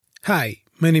Hi,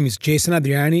 my name is Jason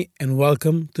Adriani, and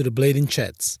welcome to the Blading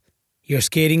Chats, your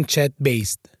skating chat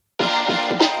based.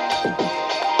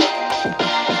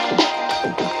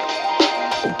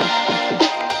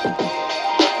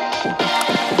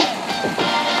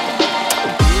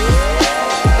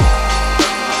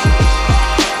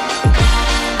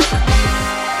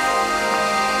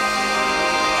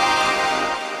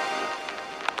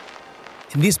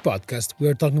 In this podcast, we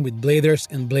are talking with bladers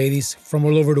and bladies from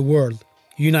all over the world,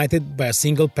 united by a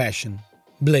single passion,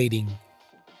 blading.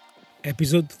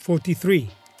 Episode 43,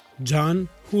 John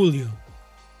Julio.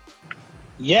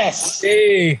 Yes.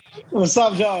 Hey, What's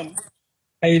up, John?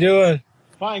 how you doing?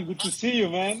 Fine. Good to see you,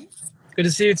 man. Good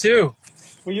to see you too.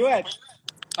 Where you at?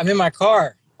 I'm in my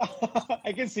car,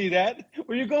 I can see that.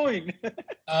 Where you going?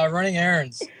 running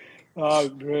errands. Oh,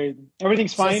 great.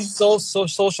 Everything's So, fine. so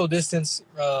social distance,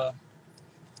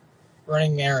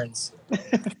 running errands.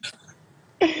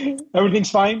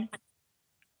 Everything's fine.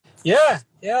 Yeah.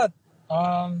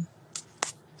 Doing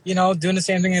the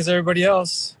same thing as everybody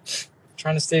else,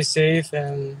 trying to stay safe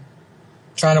and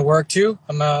trying to work too.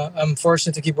 I'm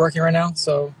fortunate to keep working right now,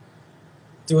 so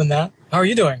doing that. How are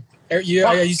you doing? Are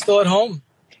you still at home?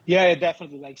 Yeah,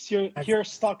 definitely. Like here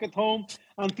stuck at home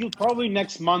until probably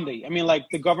next Monday. I mean, like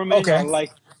the government Okay. are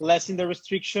like lessen the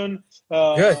restriction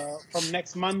Good. from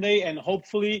next Monday, and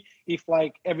hopefully, if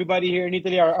like everybody here in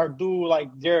Italy are do like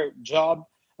their job,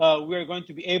 we're going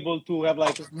to be able to have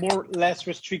like more less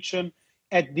restriction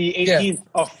at the Yeah. 18th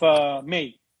of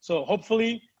May. So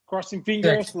hopefully, crossing Sick.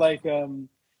 fingers, like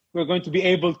we're going to be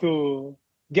able to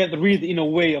get rid in a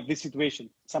way of this situation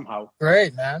somehow.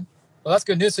 Great, man. Well, that's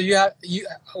good news. So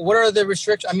what are the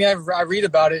restrictions? I mean, I read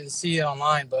about it and see it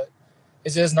online, but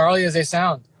is it as gnarly as they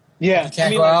sound? Yeah, You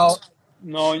can't go like out.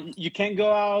 no, you can't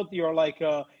go out. You're like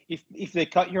if they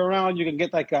cut you around, you can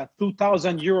get like a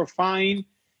 2,000 euro fine.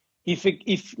 If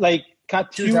like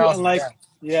cut you and 2,000. like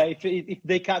Yeah. yeah, if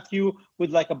they cut you with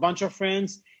like a bunch of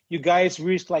friends, you guys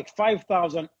risk like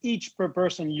 5,000 each per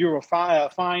person euro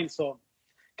fine. So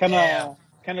kind Damn. of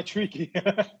kind of tricky.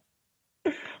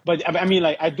 But I mean,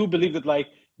 like I do believe that like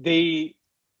they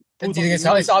Do put you on think the it's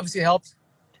news obviously helped?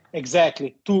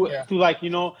 exactly Yeah. to like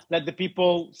let the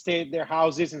people stay at their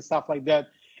houses and stuff like that.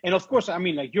 And of course, I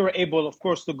mean, like you're able, of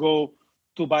course, to go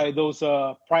to buy those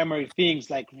primary things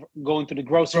like going to the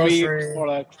grocery Grocery. or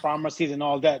like pharmacies and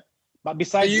all that. But So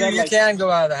besides you that, you like can go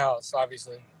out of the house,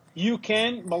 obviously. you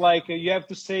can, but like you have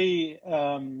to say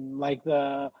like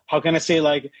the how can I say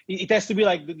like it has to be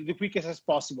like the quickest as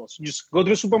possible. So just go to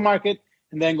the supermarket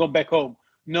and then go back home.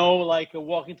 No like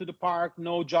walking to the park,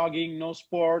 no jogging, no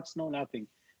sports, no nothing.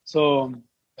 So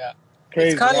Yeah. It's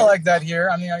crazy, kind of right? like that here.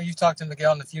 I mean, you've talked to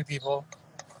Miguel and a few people,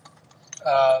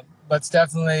 but it's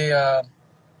definitely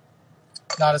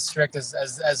not as strict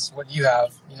as what you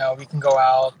have. You know, we can go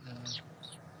out and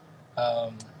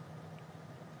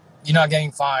you're not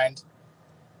getting fined.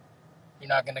 You're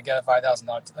not going to get a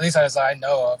 $5,000. At least as I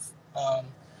know of.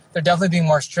 They're definitely being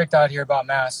more strict out here about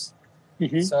masks.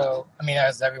 Hmm. So I mean,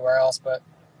 as everywhere else, but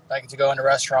like to go into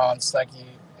restaurants,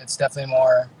 it's definitely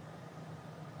more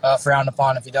frowned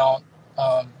upon if you don't.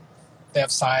 They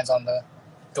have signs on the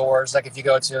doors, like if you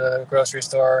go to the grocery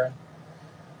store.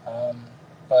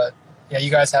 But yeah,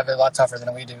 you guys have it a lot tougher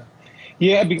than we do.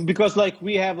 Yeah, because like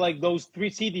we have like those three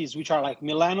cities, which are like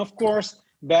Milan, of course,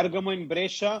 Bergamo and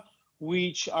Brescia,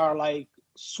 which are like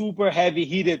super heavy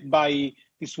heated by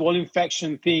this whole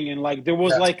infection thing. And like there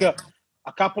was Yeah. like a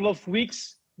couple of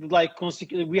weeks, like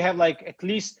consecutive, we have like at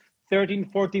least 13,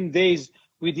 14 days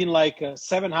within like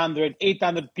 700,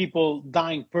 800 people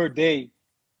dying per day.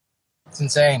 It's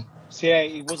insane. So yeah,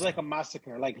 it was like a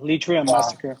massacre, like literally a Wow.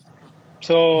 massacre.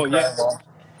 So yeah, Incredible.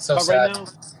 So but right sad.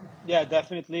 now, yeah,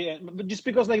 definitely. But just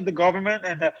because like the government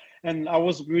and I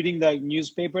was reading the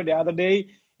newspaper the other day,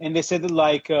 and they said that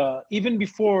like even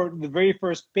before the very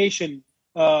first patient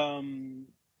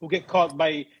who get caught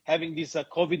by having this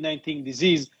COVID-19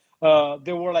 disease,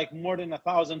 there were like more than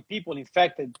 1,000 people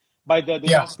infected. By the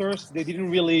Yeah. doctors, they didn't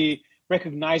really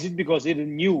recognize it because they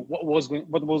didn't knew what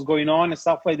was going on and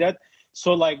stuff like that.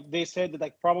 So like they said that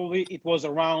like probably it was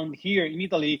around here in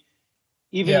Italy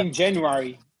even Yeah. in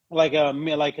January, like a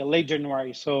late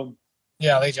January. So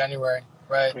Yeah. Late January.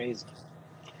 Right. crazy.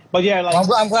 But yeah, like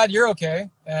Well, I'm glad you're okay.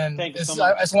 And thank you so I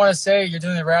much. just want to say you're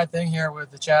doing the right thing here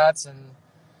with the chats and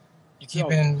you're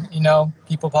keeping,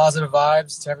 people positive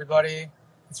vibes to everybody.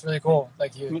 It's really cool.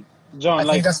 Like John, I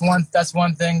like think that's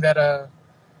one thing that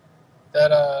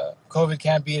COVID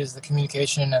can't beat is the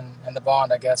communication and the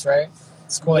bond, I guess, right?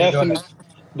 It's cool that you're doing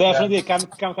definitely, it. Yeah.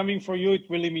 definitely coming for you. It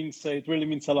really means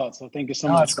a lot. So thank you so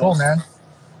No, much, it's cool, bro. man.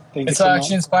 Thank you It's so much.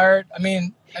 actually inspired. I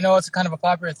mean, I know it's kind of a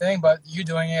popular thing, but you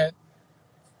doing it,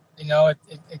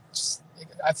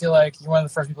 I feel like you're one of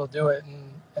the first people to do it,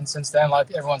 and since then,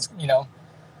 like everyone's,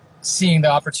 seeing the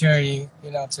opportunity,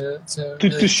 to To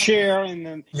really, share and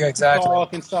then yeah, to exactly,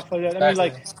 talk and stuff like that. I mean,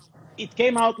 exactly, like it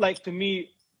came out like to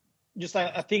me just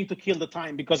a thing to kill the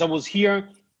time because I was here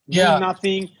doing yeah.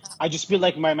 nothing. I just feel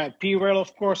like my payroll,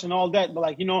 of course, and all that. But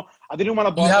like I didn't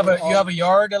want to You have bother a all.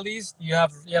 yard at least. You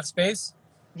have space.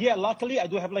 Yeah, luckily I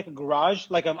do have like a garage,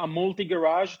 like a multi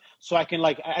garage, so I can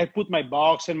like I put my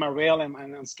box and my rail and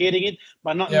I'm skating it,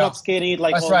 but Yeah, not skating it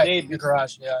like that's all right. day Your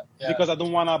garage. Yeah, yeah, because I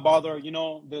don't want to bother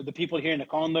the people here in the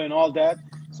condo and all that.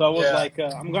 So I was yeah, like,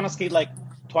 I'm gonna skate like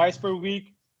twice per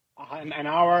week, an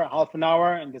hour, half an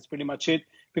hour, and that's pretty much it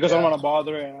because I don't yeah. want to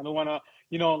bother and I don't want to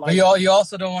But like you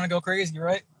also don't want to go crazy,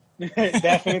 right?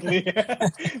 definitely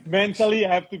mentally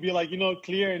I have to be like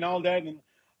clear and all that and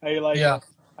I like Yeah,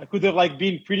 I could have like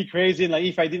been pretty crazy and like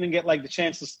if I didn't get like the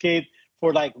chance to skate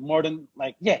for like more than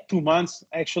like 2 months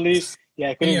actually, yeah,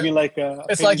 I could and have been like a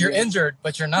it's pain like in you're the injured,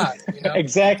 but you're not.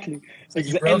 exactly. It's like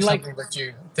you And broke like something, but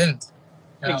you didn't.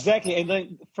 Yeah, exactly, and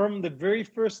then from the very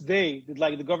first day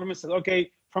like the government said,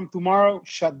 okay, from tomorrow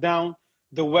shut down.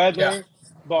 The yeah. weather,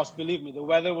 boss, believe me, the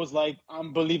weather was like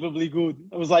unbelievably good.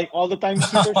 It was like all the time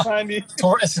super sunny.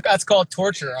 That's called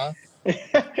torture, huh?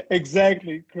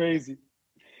 Exactly, crazy,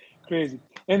 crazy.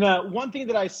 And one thing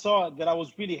that I saw that I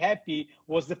was really happy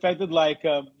was the fact that like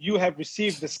you have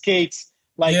received the skates,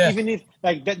 like Yeah. even if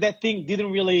like that thing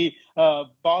didn't really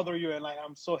bother you, and like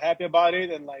I'm so happy about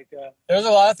it, and like There's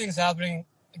a lot of things happening.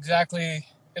 Exactly.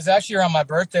 It's actually around my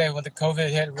birthday when the COVID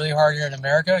hit really hard here in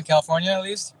America, in California at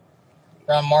least,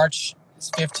 around March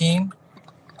 15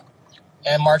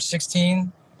 and March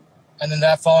 16. And then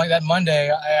that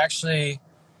Monday,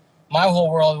 my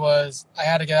whole world was I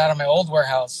had to get out of my old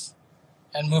warehouse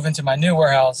and move into my new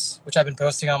warehouse, which I've been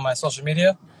posting on my social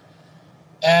media.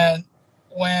 And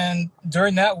when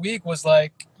during that week was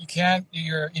like,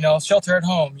 you're shelter at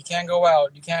home, you can't go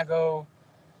out, you can't go,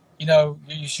 you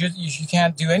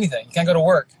can't do anything, you can't go to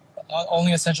work,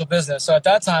 only essential business. So at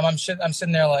that time, I'm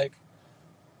sitting there like,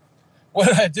 what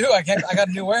did I do? I got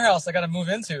a new warehouse I got to move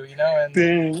into,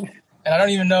 dang. and I don't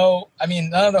even know. I mean,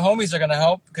 none of the homies are gonna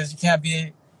help because you can't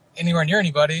be anywhere near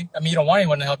anybody. I mean, you don't want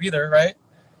anyone to help either, right?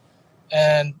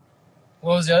 And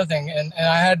what was the other thing? And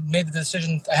I had made the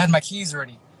decision. I had my keys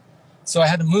ready, so I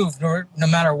had to move no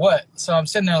matter what. So I'm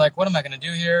sitting there like, what am I gonna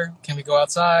do here? Can we go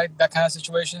outside? That kind of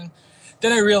situation.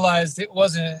 Then I realized it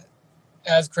wasn't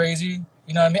as crazy.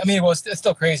 You know what I mean? I mean, it's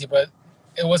still crazy, but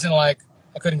it wasn't like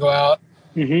I couldn't go out.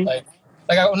 Mm-hmm.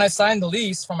 When I signed the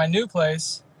lease for my new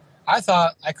place, I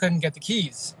thought I couldn't get the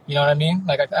keys. You know what I mean?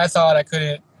 Like I thought I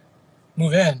couldn't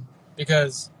move in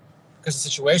because of the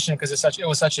situation, because it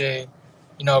was such a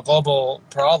global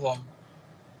problem.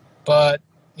 But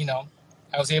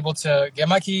I was able to get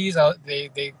my keys.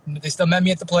 They still met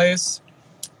me at the place.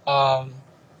 I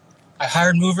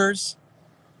hired movers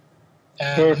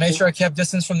and made Perfect. sure I kept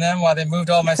distance from them while they moved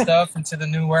all my stuff into the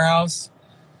new warehouse.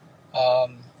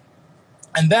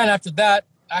 And then after that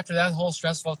whole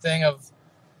stressful thing of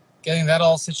getting that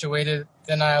all situated,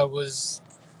 then I was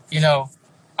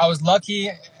lucky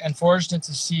and fortunate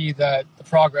to see that the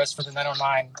progress for the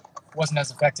 909 wasn't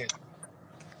as affected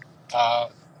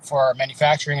for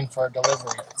manufacturing and for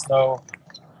delivery. So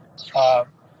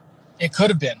it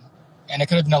could have been, and it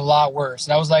could have been a lot worse.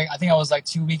 And I think I was like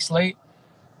 2 weeks late,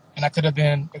 and it could have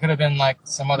been like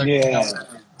some other Yeah.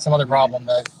 problem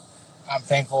that I'm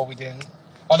thankful we didn't.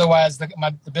 Otherwise, the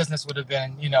business would have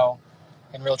been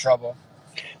in real trouble.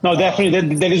 No,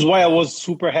 definitely. That is why I was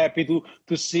super happy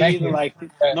to see Thank it. And you. like,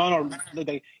 Yeah. no,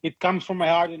 like, it comes from my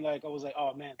heart, and like I was like,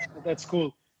 oh man, that's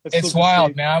cool. That's cool It's to see.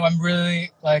 wild, man. I'm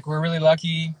really we're really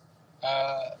lucky.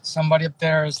 Somebody up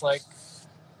there is like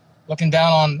looking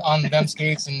down on them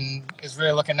skates and is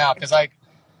really looking out because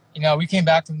we came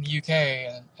back from the UK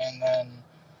and then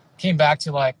came back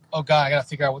to like, oh god, I gotta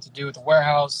figure out what to do with the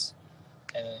warehouse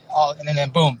and then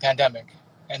boom, pandemic,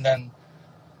 and then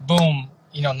boom,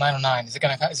 909. Is it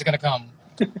gonna come?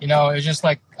 It's just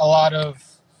like a lot of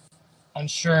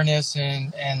unsureness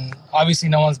and obviously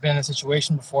no one's been in a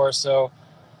situation before, so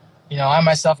I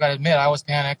myself got to admit I was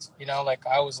panicked. Like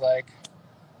I was like,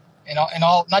 and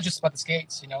all not just about the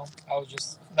skates. I was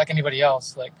just like anybody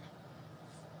else. Like,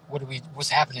 what's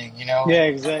happening? Yeah,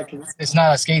 exactly. It's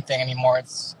not a skate thing anymore.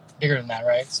 It's bigger than that,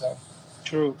 right? So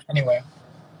True. anyway,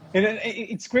 And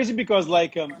it's crazy because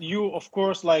like you of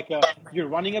course like you're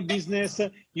running a business,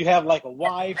 you have like a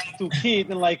wife, two kids,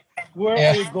 and like where are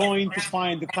Yeah. you going to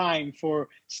find the time for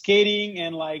skating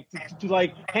and like to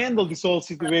like handle this whole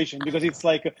situation? Because it's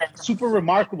like super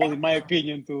remarkable in my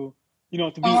opinion to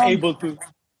to be Um, able to.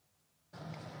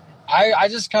 I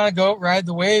just kind of go ride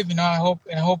the wave, you know. I hope.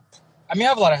 I mean, I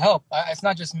have a lot of help. It's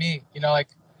not just me, you know. Like,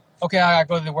 okay, I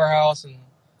go to the warehouse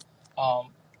um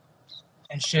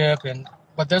and ship,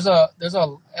 but there's a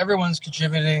everyone's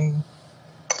contributing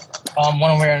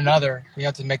one way or another. You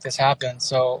have to make this happen.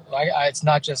 So it's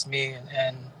not just me,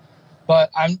 but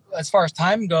I'm as far as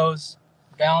time goes,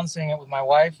 balancing it with my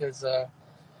wife is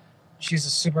she's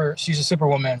a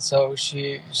superwoman. So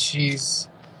she's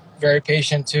very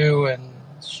patient too, and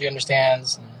she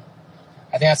understands. And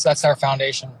I think that's our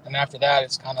foundation. And after that,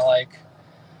 it's kind of like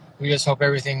we just hope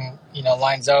everything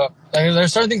lines up. Like,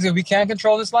 there's certain things that we can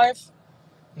control in this life,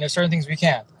 and there's certain things we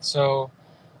can't. So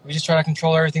we just try to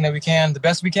control everything that we can the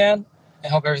best we can,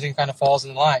 and hope everything kind of falls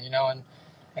in line.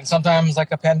 And sometimes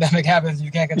like a pandemic happens,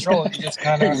 you can't control it. You just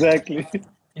kind of Exactly.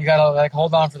 you gotta like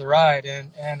hold on for the ride.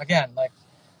 And again, like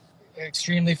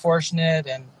extremely fortunate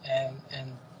and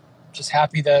just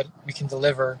happy that we can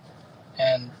deliver.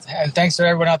 And thanks to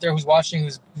everyone out there who's watching,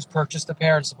 who's purchased a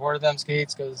pair and supported them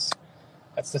skates, because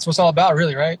that's what it's all about,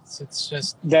 really, right? It's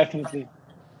just Definitely.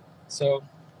 so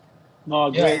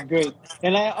No, yeah. great, great.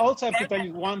 And I also have to tell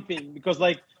you one thing because,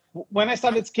 like, when I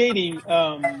started skating,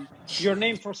 your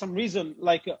name for some reason,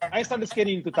 like, I started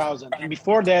skating in 2000, and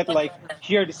before that, like,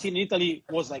 here the scene in Italy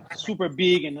was like super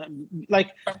big, and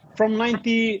like from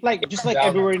 90, like just like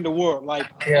everywhere in the world, like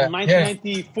from Yeah.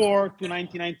 1994 to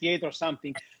 1998 or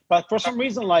something. But for some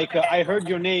reason, like, I heard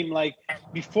your name like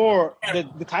before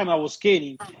the time I was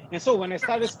skating, and so when I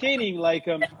started skating, like,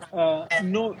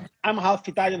 no, I'm half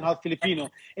Italian, half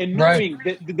Filipino, and Right. knowing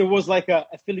that there was like a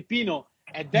Filipino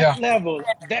at that Yeah. level,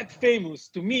 that famous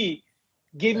to me,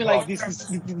 gave me like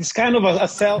this kind of a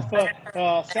self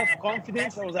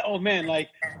confidence. I was like, oh man, like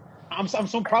I'm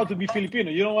so proud to be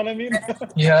Filipino. You know what I mean?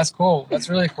 Yeah, that's cool. That's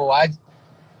really cool. I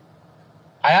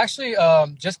actually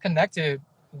just connected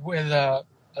with a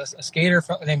skater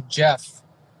named Jeff,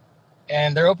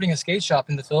 and they're opening a skate shop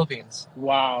in the Philippines.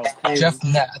 Wow, crazy. Jeff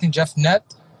Net. I think Jeff Net,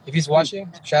 if he's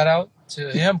watching, shout out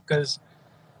to him, because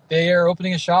they are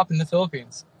opening a shop in the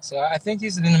Philippines. So I think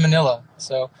he's in Manila.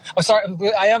 So, oh, sorry,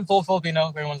 I am full Filipino,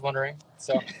 if anyone's wondering.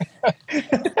 So,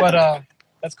 but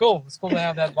that's cool. It's cool to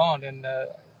have that bond. And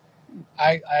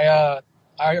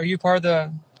are you part of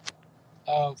the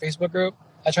Facebook group?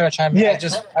 I try to chime in. Yeah,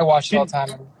 I watch it all Pin, the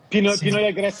time. Pinoy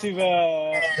aggressive,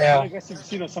 Pinoy Yeah,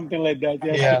 aggressive, something like that.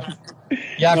 Yes. yeah,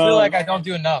 yeah. I feel like No, I don't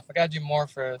do enough. I gotta do more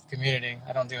for the community.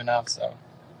 I don't do enough. So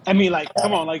I mean, like,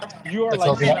 come on, like you are that's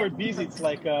like all. super busy. It's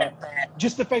like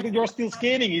just the fact that you're still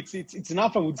skating, it's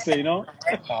enough, I would say, you know.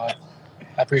 I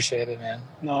appreciate it, man.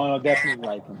 No, no, definitely.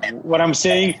 Like what I'm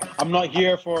saying, I'm not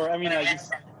here for. I mean, like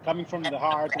it's coming from the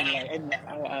heart, and like, and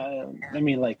I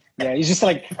mean, like, yeah, it's just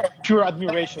like pure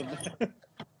admiration.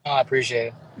 I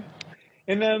appreciate it.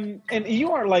 And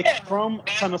you are like from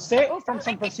San Jose or from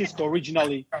San Francisco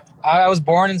originally? I was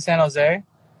born in San Jose.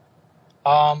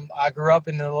 I grew up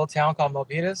in a little town called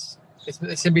Milpitas.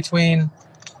 It's in between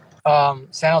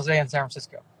San Jose and San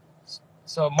Francisco,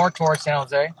 so more towards San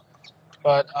Jose.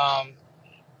 But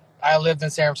I lived in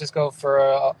San Francisco for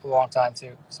a long time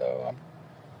too. So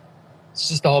it's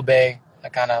just the whole Bay.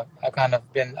 I've kind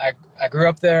of been. I grew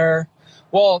up there.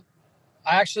 Well,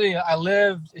 I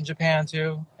lived in Japan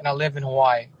too, and I lived in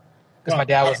Hawaii because my Wow.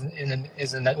 dad was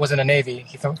in the Navy.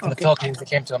 He from the Okay. Philippines. He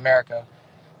came to America.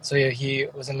 So yeah, he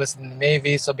was enlisted in the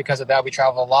Navy. So because of that, we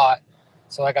traveled a lot.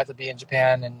 So I got to be in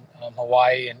Japan and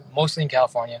Hawaii and mostly in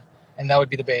California, and that would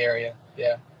be the Bay Area.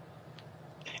 Yeah,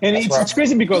 And that's where it's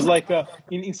crazy because like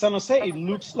in San Jose, it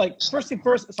looks like first thing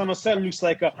first, San Jose looks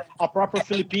like a proper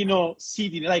Filipino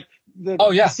city. Like Oh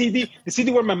the yeah,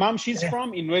 city where my mom she's yeah,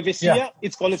 from in Nueva yeah. Ecija,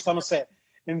 it's called San Jose.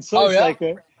 And so Oh it's yeah, like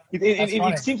that's it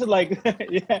funny. seems like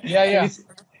yeah, Yeah, and yeah. it's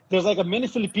there's like a many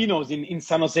Filipinos in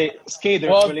San Jose skaters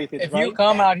Well, related, if you right?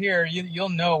 come out here, you'll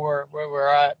know where we're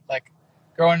at. Like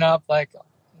growing up, like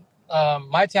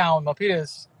my town,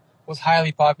 Milpitas, was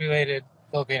highly populated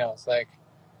Filipinos. Like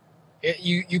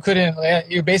you couldn't.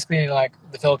 You're basically in like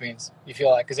the Philippines. You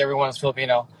feel like because everyone's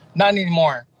Filipino. Not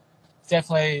anymore. It's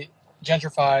definitely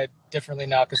gentrified differently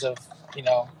now because of you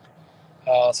know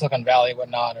Silicon Valley,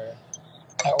 whatnot, or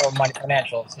money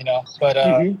financials.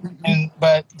 Hmm.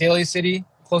 But Daly City,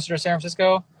 closer to San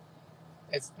Francisco,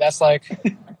 that's like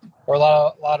where a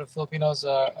lot of Filipinos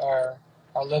are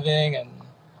living, and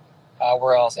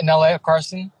where else in LA,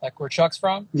 Carson, like where Chuck's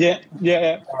from. Yeah, yeah,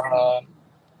 yeah. Uh,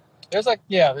 there's like,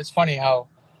 yeah, it's funny how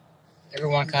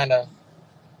everyone kind of,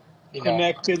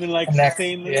 connected and like connects.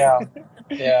 same. Yeah,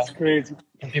 yeah. It's crazy.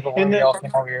 And people when And we all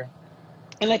came over here.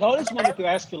 like I always wanted to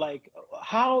ask you, like,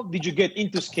 how did you get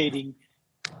into skating?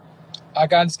 I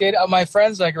got on skate. My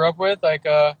friends I grew up with, like,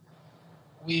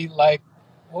 we like,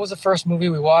 what was the first movie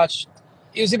we watched?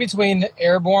 It was in between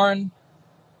Airborne.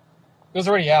 It was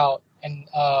already out, and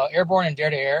Airborne and Dare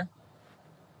to Air.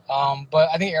 But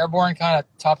I think Airborne kind of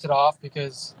topped it off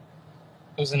because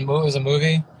it was a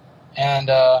movie, and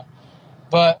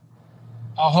but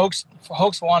Hoax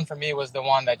One for me was the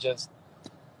one that just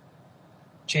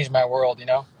changed my world,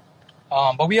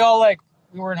 But we all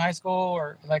we were in high school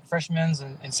or like freshmen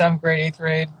and in seventh grade, eighth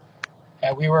grade,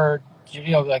 and we were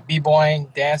like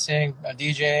b-boying, dancing,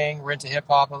 DJing. We're into hip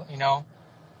hop,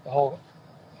 the whole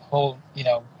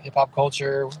hip hop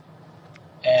culture,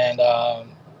 and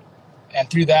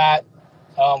through that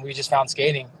we just found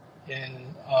skating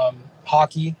and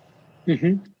hockey.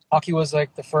 Mm-hmm. Hockey was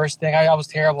like the first thing. I was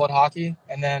terrible at hockey,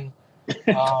 and then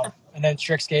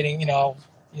trick skating.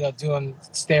 Doing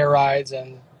stair rides,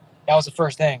 and that was the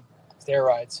first thing, stair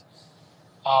rides.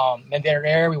 Then Dare to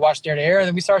Air, we watched Dare to Air, and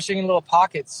then we started seeing little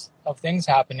pockets of things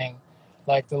happening,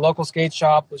 like the local skate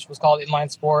shop, which was called Inline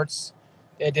Sports.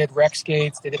 They did rec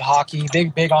skates, they did hockey,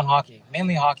 big on hockey,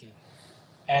 mainly hockey,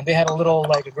 and they had a little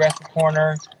like aggressive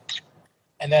corner,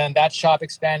 and then that shop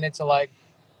expanded to I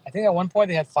think at one point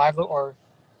they had 3 or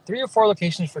 4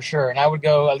 locations for sure, and I would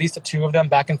go at least to 2 of them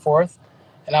back and forth,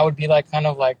 and I would be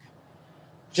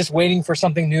just waiting for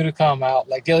something new to come out,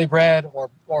 like Daily Bread or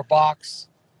Box,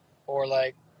 or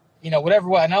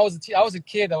whatever. And I was a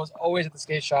kid that was always at the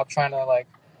skate shop trying to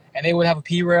and they would have a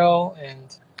P rail,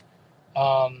 and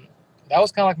that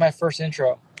was kind of like my first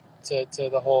intro to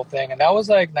the whole thing. And that was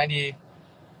 90.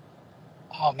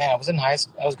 Oh man, I was in high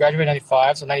school. I was graduating in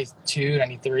 95, so 92,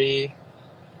 93,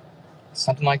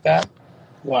 something like that.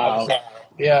 Wow.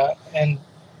 Yeah, and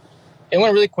it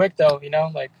went really quick though.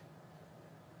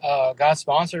 Got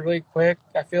sponsored really quick.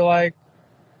 I feel like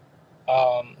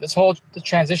the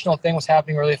transitional thing was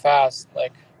happening really fast.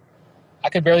 I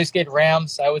could barely skate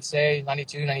ramps, I would say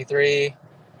 92, 93,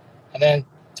 and then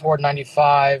toward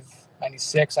 95,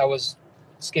 96, I was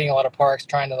skating a lot of parks,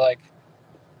 trying to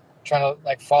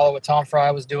follow what Tom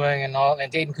Fry was doing and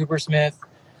Dayton Coopersmith.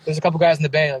 There's a couple guys in the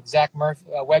Bay, like Zach Murphy,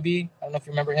 Webby. I don't know if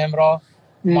you remember him at all.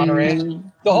 Monterey,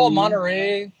 the whole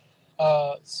Monterey.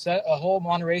 A whole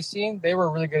Monterey scene, they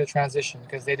were really good at transition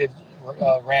because they did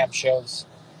ramp shows.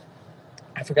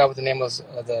 I forgot what the name was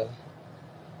of the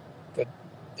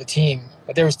team,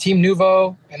 but there was Team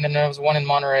Nouveau, and then there was one in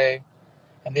Monterey,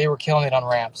 and they were killing it on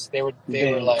ramps. They were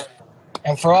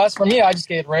and for me, I just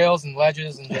skated rails and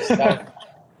ledges and just I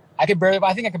think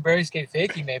I could barely skate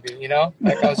fakie, maybe, I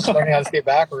was just learning how to skate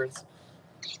backwards.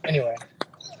 Anyway,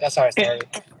 that's how I started.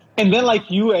 And then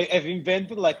you have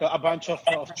invented a bunch of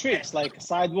tricks like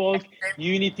Sidewalk,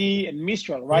 Unity, and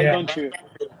Mistral, right? Yeah. Don't you?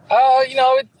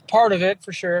 Part of it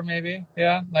for sure, maybe.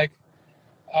 Yeah.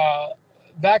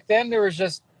 Back then there was a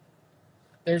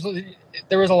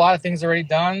lot of things already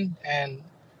done, and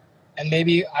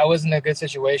maybe I was in a good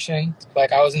situation.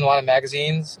 I was in a lot of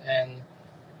magazines, and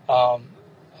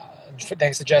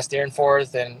thanks to Jess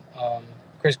Darenforth and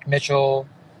Chris Mitchell,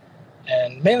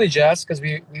 and mainly Jess, because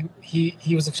he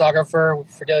was a photographer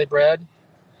for Daily Bread,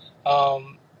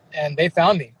 and they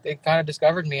found me. They kind of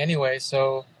discovered me anyway.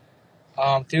 So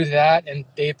through that and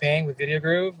Dave Payne with Video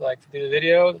Groove, to do the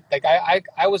video,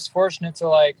 I was fortunate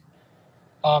to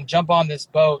jump on this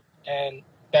boat, and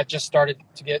that just started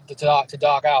to get to dock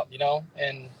out,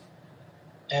 and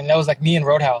that was me and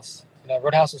Roadhouse.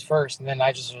 Roadhouse was first, and then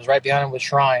I just was right behind him with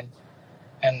Shrine,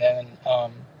 and then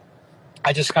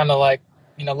I just kind of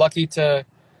lucky to,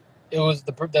 it was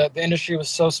the industry was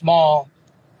so small,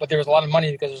 but there was a lot of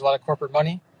money because there's a lot of corporate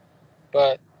money.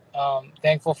 But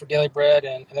thankful for Daily Bread,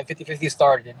 and then 50/50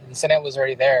 started, and Senate was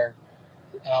already there.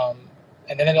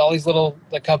 And then all these little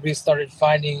companies started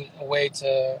finding a way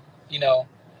to,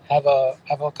 have a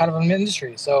kind of an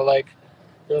industry. So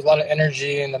there was a lot of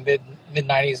energy in the mid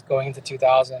 90s going into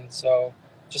 2000. So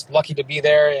just lucky to be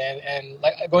there, and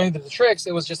going into the tricks,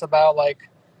 it was just about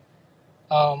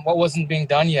what wasn't being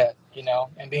done yet,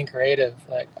 and being creative.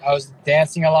 I was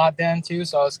dancing a lot then too,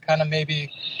 so I was kind of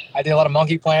I did a lot of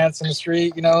monkey plants in the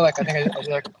street, I think I did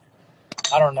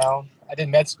I don't know, I did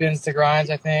med spins to grinds,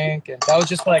 I think, and that was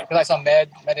just because I saw Med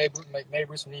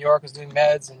Bruce from New York was doing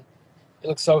meds, and it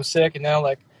looked so sick,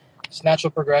 just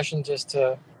natural progression, just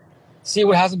to see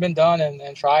what hasn't been done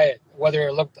and try it, whether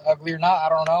it looked ugly or not, I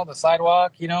don't know, the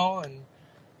sidewalk, and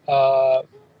 1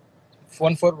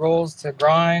 foot rolls to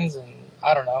grinds, and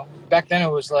I don't know. Back then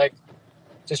it was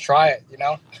just try it, you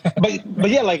know? But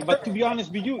yeah, like, but to be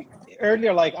honest with you,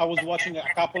 earlier, like I was watching a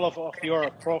couple of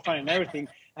your profile and everything,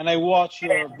 and I watched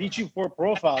your VG4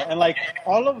 profile, and like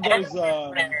all of those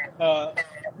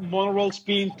monoroll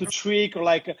spin to trick, or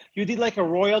like you did like a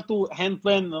royal to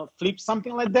handplan flip,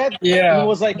 something like that, and it Yeah,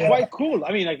 was like yeah, quite cool.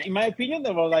 I mean, like in my opinion,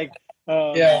 they were like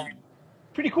yeah.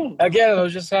 pretty cool. Again, I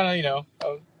was just kind of, you know, I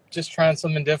was just trying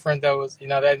something different that was, you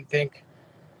know, that I didn't think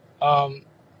um,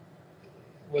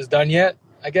 was done yet,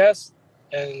 I guess.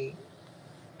 And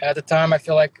at the time, I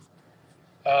feel like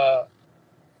uh,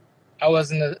 I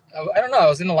was in the, I don't know, I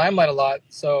was in the limelight a lot.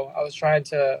 So I was trying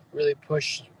to really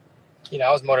push, you know,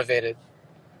 I was motivated.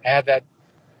 I had that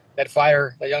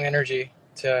fire, that young energy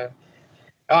to,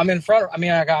 I'm in front. I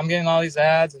mean, I'm getting all these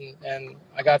ads and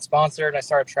I got sponsored and I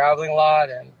started traveling a lot.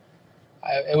 And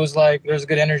it was like, there was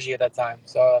good energy at that time.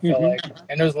 So I felt Hmm. like,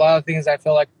 and there's a lot of things I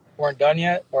feel like weren't done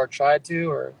yet or tried to,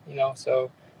 or, you know,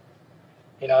 so,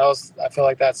 you know, I feel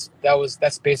like that's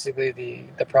basically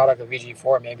the product of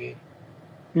VG4 maybe.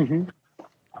 Hmm.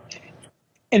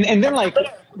 And then like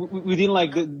within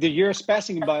like the years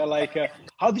passing by, like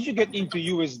how did you get into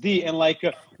USD? And like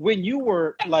when you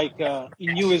were like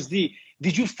in USD,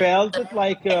 did you felt that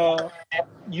like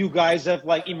you guys have,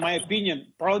 like, in my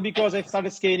opinion, probably because I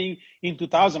started skating in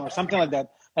 2000 or something like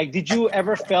that, like did you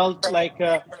ever felt like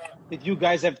that you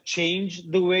guys have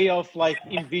changed the way of like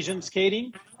envision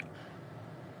skating?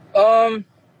 Um,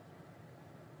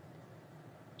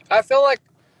 I feel like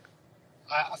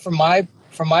from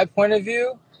my point of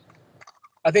view,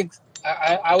 I think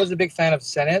I was a big fan of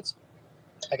Senate,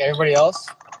 like everybody else,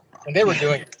 and they were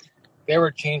doing it. They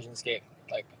were changing skating,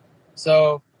 like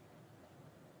so.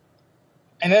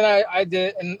 And then I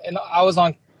did, and I was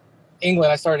on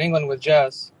England. I started England with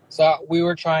Jess, so we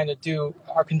were trying to do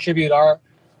contribute our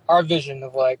vision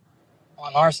of like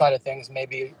on our side of things,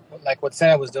 maybe like what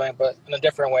Senate was doing, but in a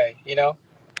different way, you know.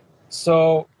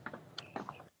 So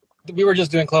we were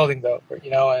just doing clothing though,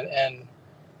 you know, and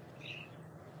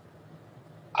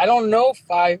I don't know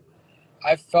if I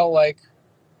felt like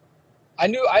I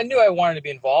knew I wanted to be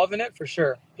involved in it for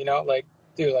sure. You know, like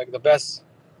dude, like the best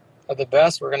of the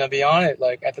best were gonna be on it.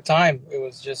 Like at the time, it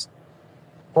was just,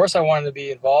 of course, I wanted to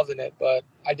be involved in it, but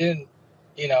I didn't.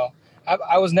 You know,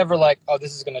 I was never like, oh,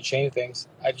 this is gonna change things.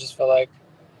 I just felt like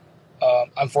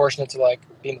I'm fortunate to like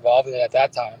be involved in it at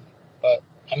that time. But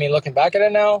I mean, looking back at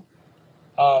it now,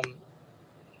 um,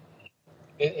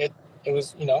 it, it it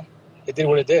was, you know, it did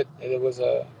what it did. It was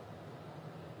a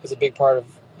big part of,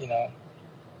 you know,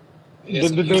 it The,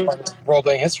 is a the, huge the, part of role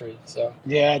playing history. So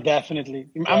Yeah, definitely.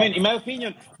 I yeah, mean, in my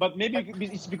opinion, but maybe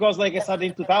it's because like I started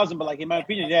in 2000, but like in my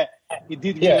opinion, yeah, it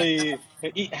did yeah, really,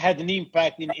 it had an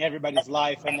impact in everybody's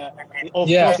life, and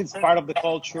of yeah, course, it's part of the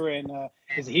culture and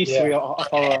it's a history yeah, of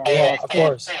yeah. our Of sport.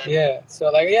 course, yeah. So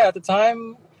like, yeah, at the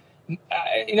time,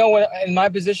 you know, when in my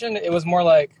position, it was more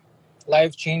like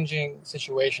life changing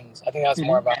situations. I think that's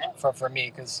more Hmm. about for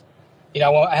me because, you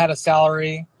know, I had a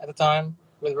salary at the time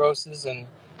with Roses and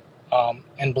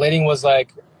blading was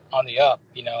like on the up.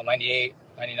 You know, 98,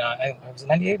 99. Was it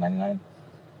 98, 99?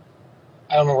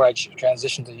 I don't remember where I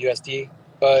transitioned to USD,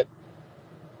 but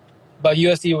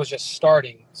USD was just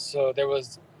starting, so there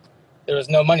was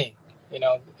no money. You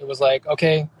know, it was like,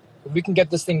 okay, if we can get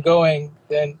this thing going,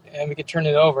 then and we could turn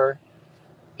it over,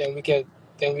 then we can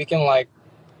like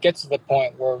get to the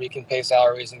point where we can pay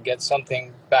salaries and get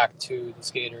something back to the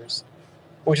skaters.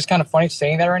 Which is kind of funny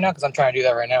saying that right now because I'm trying to do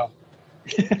that right now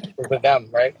with them,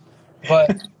 right?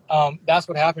 But that's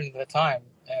what happened at the time,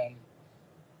 and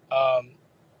um,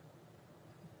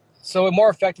 so it more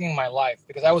affecting my life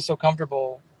because I was so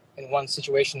comfortable in one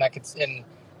situation that could, in,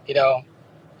 you know,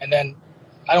 and then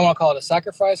I don't want to call it a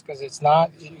sacrifice because it's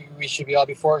not. We should be all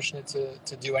be fortunate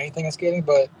to do anything in skating.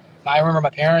 But I remember my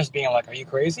parents being like, "Are you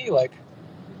crazy? Like,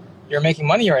 you're making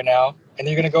money right now, and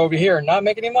you're gonna go over here and not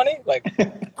make any money? Like,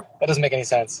 that doesn't make any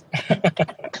sense."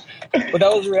 But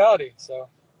that was the reality. So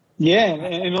Yeah,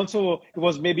 and also it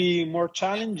was maybe more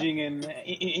challenging, and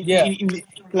yeah,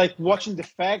 like watching the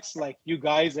facts, like you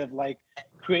guys have like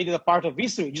created a part of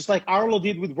history, just like Arlo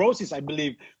did with Roses, I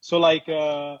believe. So like,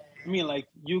 I mean, like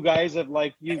you guys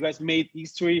made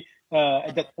history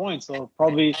at that point. So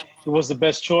probably it was the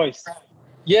best choice.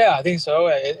 yeah, I think so.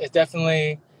 It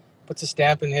definitely puts a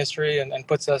stamp in history and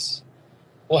puts us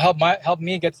will help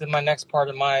me get to my next part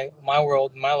of my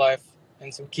world, my life,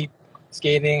 and so keep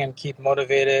skating and keep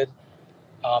motivated.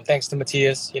 Thanks to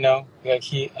Matthias, you know,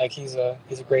 he's a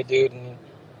great dude, and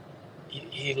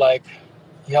he like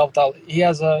he helped out. He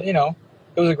has a, you know,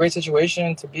 it was a great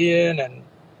situation to be in, and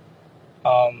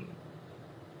um,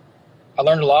 I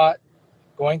learned a lot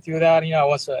going through that. You know, I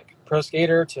was a pro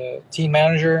skater to team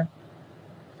manager,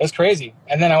 was crazy.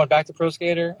 And then I went back to pro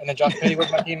skater, and then Josh Petty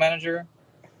was my team manager.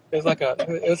 It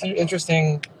was an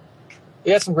interesting.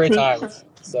 We had some great times.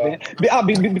 So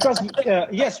Because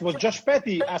yes, was Josh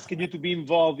Petty asking you to be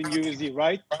involved in USD,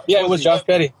 right? yeah, it was Josh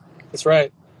Petty. That's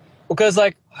right. Because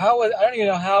I don't even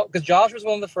know how, because Josh was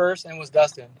one of the first, and it was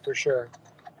Dustin for sure.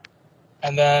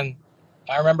 And then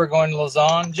I remember going to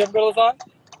Lausanne. Did you ever go to Lausanne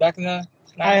back in the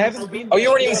 90s? I haven't been. Oh, you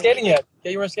weren't even skating yet.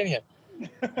 Yeah, you weren't skating yet.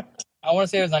 I want to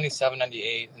say it was 97,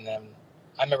 98, and then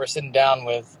I remember sitting down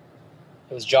with,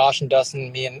 it was Josh and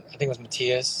Dustin, me, and I think it was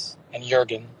Matthias and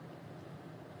Jurgen.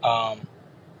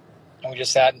 And we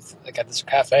just sat at this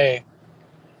cafe,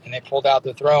 and they pulled out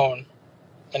the throne,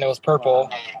 and it was purple.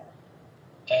 Wow.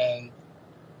 And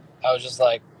I was just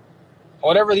like,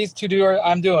 whatever these two do,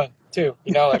 I'm doing too.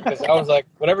 Because I was like,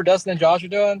 whatever Dustin and Josh are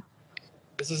doing,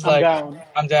 this is like,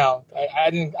 I'm down.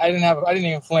 I didn't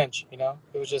even flinch. It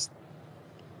was just.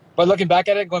 But looking back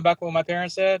at it, going back to what my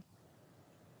parents said,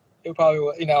 it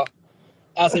probably,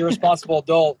 as a responsible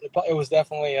adult, it was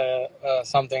definitely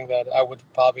something that I would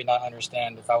probably not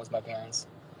understand if I was my parents.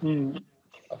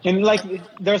 And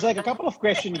there's a couple of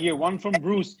questions here. One from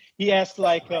Bruce. He asked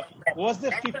was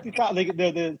the 50,000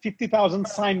 the 50,000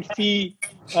 sign fee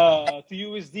to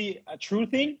USD a true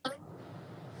thing?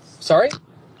 Sorry?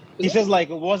 He says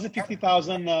was the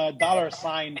 $50,000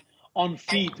 sign on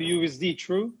fee to USD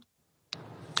true?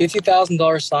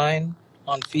 $50,000 sign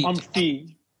on fee. On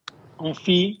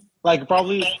fee.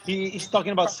 Probably he's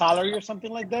talking about salary or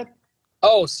something like that.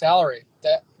 Oh, salary.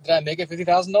 Did I make it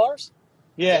 $50,000?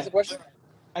 Yeah. That's the question.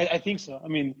 I think so. I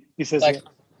mean, he says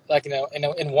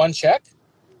in one check.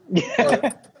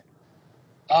 Yeah.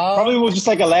 Probably was just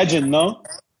a legend, no?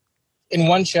 In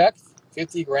one check,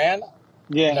 $50,000.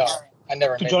 Yeah. No, I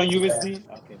never to made join it. USD.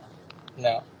 Okay.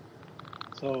 No.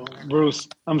 So Bruce,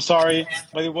 I'm sorry,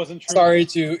 but it wasn't true. Sorry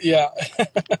to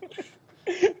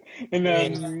And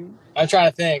I'm trying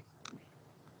to think.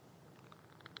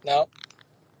 No,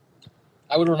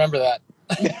 I would remember that.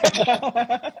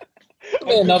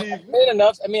 Made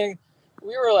enough. I mean,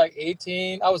 we were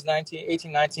 18. I was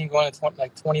 18, 19, going to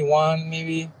 21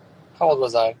 maybe. How old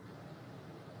was I?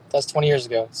 That's 20 years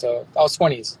ago. So I was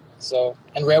 20s. So,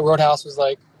 and Roadhouse was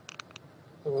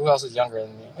who else was younger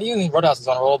than me? Even Roadhouse was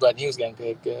on a roll, but he was getting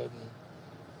paid good.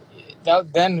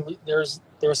 Then there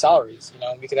were salaries.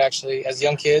 We could actually, as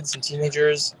young kids and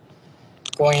teenagers,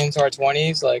 going into our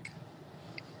 20s,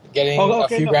 getting a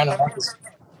few grand a month.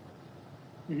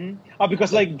 Mm-hmm.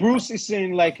 Because Bruce is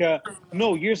saying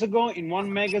no, years ago in one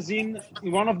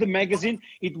of the magazine,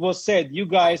 it was said you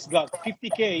guys got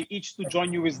 $50,000 each to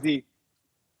join USD.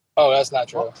 Oh, that's not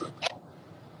true.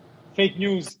 Fake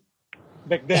news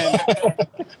back then.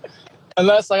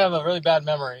 Unless I have a really bad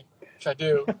memory, which I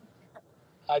do.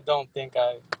 I don't think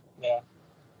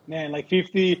Man,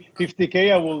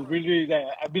 50K, I will really,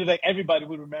 I believe everybody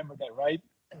will remember that, right?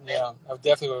 Yeah, I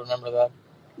definitely will remember that.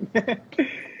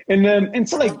 And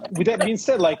so with that being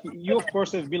said, you of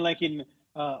course have been in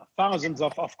thousands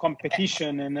of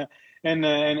competition and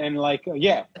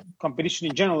competition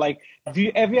in general. Do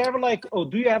you have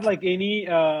any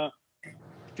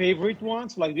favorite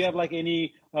ones? Do you have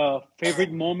any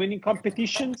favorite moment in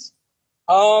competitions?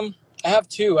 I have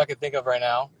two I could think of right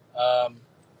now.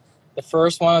 The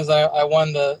first one is I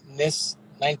won the NIS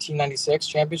 1996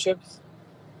 championships.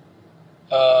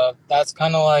 That's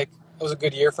kind of it was a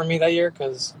good year for me that year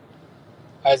because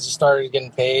I just started getting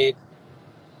paid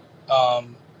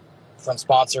from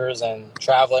sponsors and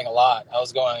traveling a lot. I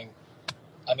was going,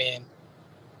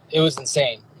 it was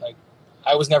insane.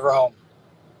 I was never home.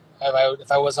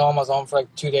 If I was home for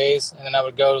 2 days, and then I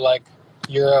would go to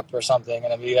Europe or something,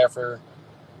 and I'd be there for.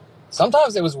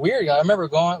 Sometimes it was weird. I remember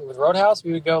going with Roadhouse.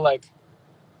 We would go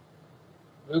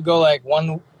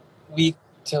 1 week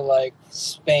to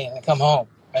Spain and come home,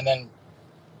 and then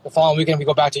the following weekend we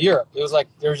go back to Europe. It was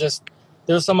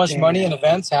there was so much money and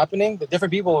events happening that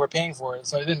different people were paying for it,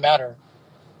 so it didn't matter.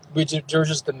 There was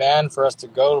just demand for us to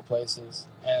go to places,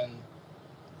 and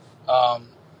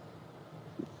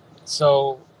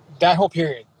so that whole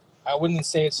period, I wouldn't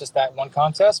say it's just that one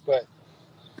contest, but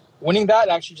winning that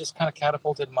actually just kind of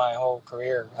catapulted my whole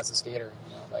career as a skater.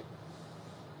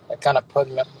 Kind of put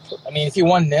me. If you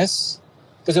won this,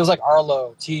 because it was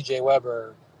Arlo, TJ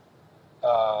Weber,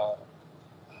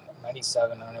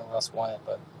 97. I don't know who else won it,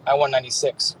 but I won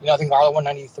 96. I think Arlo won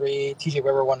 93. TJ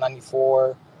Weber won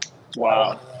 94.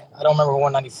 Wow. I don't remember who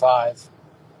won 95.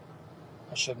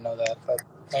 I should know that, but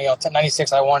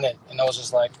 96 I won it, and it was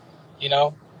just I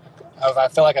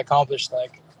feel like I accomplished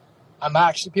I'm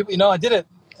actually people. I did it.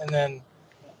 And then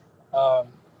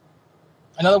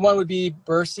another one would be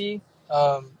Bercy,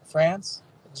 France,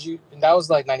 And that was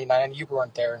like '99, and you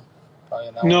weren't there, probably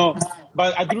in that one. No,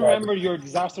 but I do Right. remember your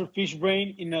Disaster Fish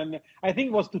Brain in an, I think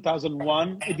it was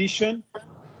 2001 edition, that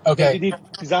you Okay. did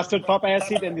Disaster Top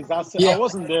Acid and Disaster. I Yeah.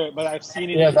 wasn't there, but I've seen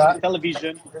it Yeah. in That.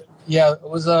 television. Yeah. It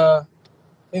was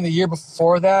in the year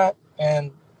before that,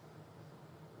 and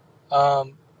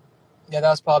um, yeah, that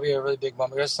was probably a really big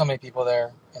moment. There's so many people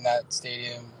there in that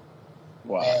stadium,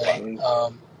 Wow. and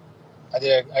I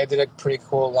did a pretty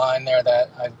cool line there that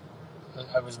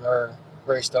I was very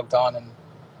very stoked on,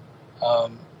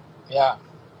 and yeah,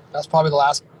 that's probably the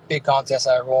last big contest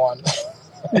I ever won.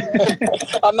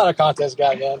 I'm not a contest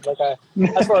guy, man. Like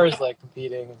as far as like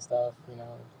competing and stuff,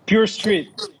 Pure street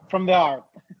from the art.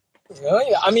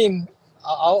 Yeah, I mean,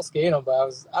 I'll skate them, but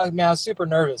I was super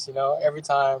nervous, every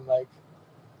time. Like,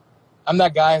 I'm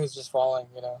that guy who's just falling,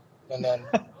 and then,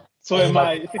 So and am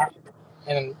like, I.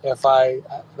 and if I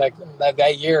like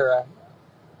that year,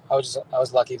 I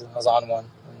was lucky that I was on one,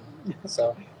 and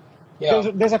so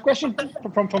There's a question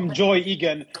from Joy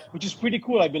Egan, which is pretty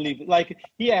cool, I believe. Like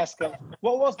he asked,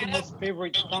 what was the most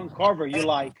favorite front cover you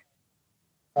like?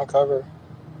 front cover.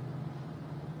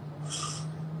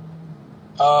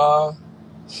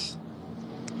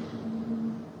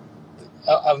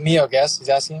 Of me, I guess he's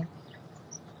asking.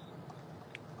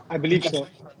 I believe so.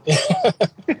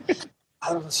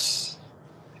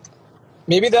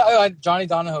 Maybe the Johnny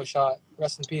Donahoe shot.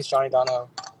 Rest in peace, Johnny Donahoe.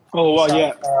 Oh wow,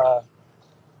 yeah.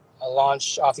 A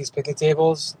launch off these picnic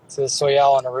tables to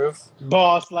Soyal on the roof.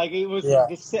 Boss, like it was. Yeah.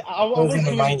 I was in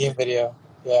the doing, Mind Game video.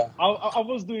 Yeah. I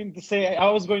was going to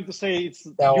say it's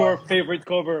That your one. favorite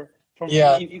cover from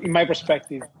Yeah. in my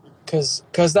perspective. Cause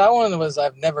that one was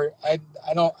I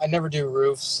never do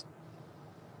roofs,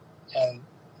 and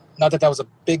not that was a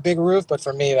big roof, but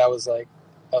for me that was a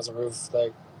roof,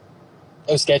 like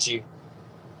it was sketchy,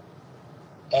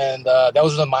 and that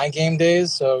was the Mind Game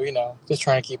days, so just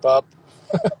trying to keep up.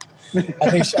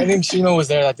 I think Shima was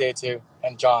there that day too,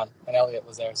 and John and Elliot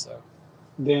was there, so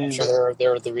Then, I'm sure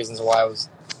there were the reasons why I was.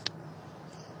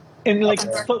 and like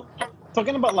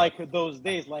talking about like those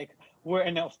days, like where,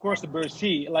 and of course the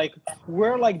Bercy, like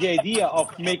where like the idea of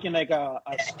making like a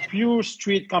pure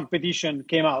street competition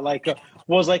came out, like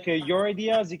was like your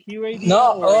idea, ZQ idea?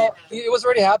 No, it was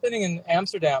already happening in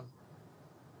Amsterdam.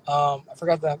 I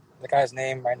forgot the guy's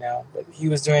name right now, but he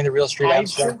was doing the Real Street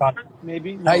Amsterdam.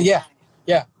 Maybe. No. Yeah,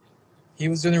 he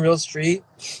was doing the Real Street.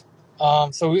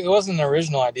 So it wasn't an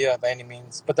original idea by any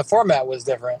means, but the format was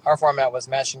different. Our format was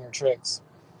matching your tricks.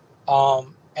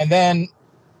 And then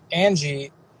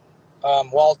Angie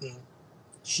Walton,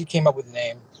 she came up with the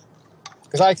name.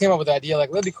 Because I came up with the idea, like,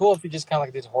 it'd be cool if you just kind of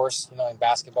like did horse, in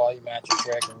basketball, you match your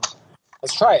trick, and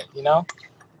let's try it,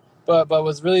 But what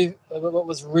was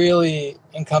really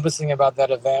encompassing about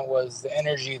that event was the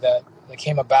energy that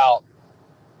came about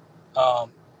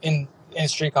in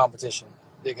street competition,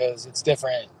 because it's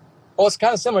different. Well, it's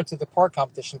kind of similar to the park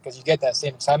competition because you get that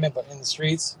same excitement, but in the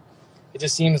streets, it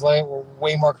just seems like we're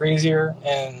way more crazier.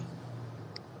 And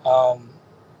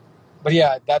but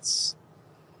yeah, that's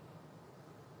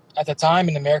at the time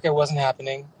in America it wasn't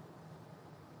happening,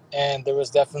 and there was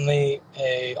definitely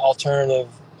a alternative.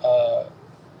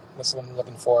 What's what I'm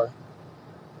looking for?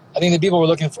 I think the people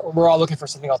we're all looking for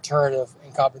something alternative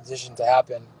in competition to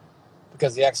happen,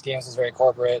 because the X Games was very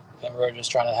corporate, and we were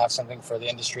just trying to have something for the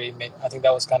industry. I think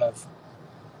that was kind of,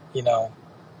 I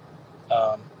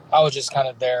was just kind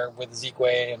of there with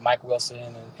Zekwe and Mike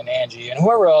Wilson and Angie and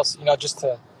whoever else, just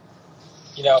to,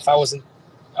 if I was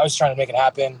trying to make it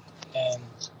happen, and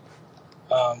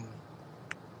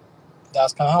that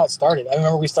was kind of how it started. I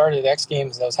remember we started at X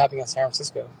Games that was happening in San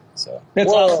Francisco. So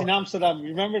That's us in Amsterdam.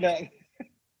 Remember that?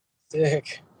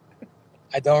 Sick.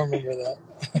 I don't remember that.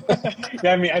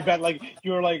 Yeah, I mean, I bet like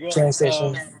you were like Train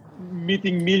station.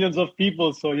 Meeting millions of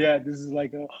people. So yeah, this is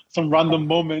like some random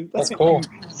moment. That's cool.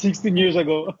 16 years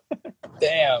ago.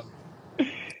 Damn.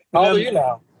 How old are you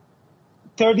now?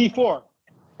 34.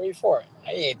 34.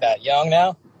 I ain't that young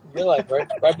now. You're like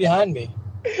right behind me.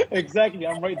 Exactly,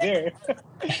 I'm right there.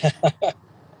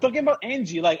 Talking about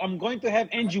Angie, like I'm going to have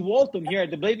Angie Walton here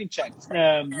at the Blading Checks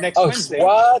next Wednesday.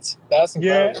 What? That's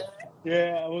incredible.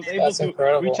 Yeah, I was able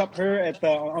to reach up her at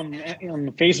on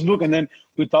Facebook, and then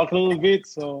we talked a little bit.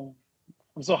 So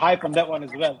I'm so hyped on that one as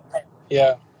well.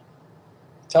 Yeah.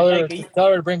 Tell her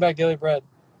to bring back Gilly Bread.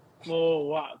 Oh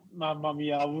wow, Mamma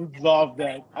Mia! I would love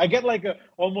that. I get like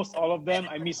almost all of them.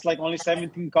 I missed like only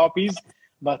 17 copies.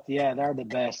 But yeah, they're the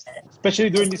best,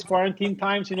 especially during these quarantine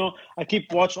times. I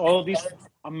keep watch all of these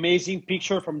amazing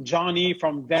picture from Johnny,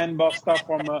 from Dan Busta,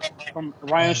 from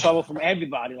Ryan Shovel, from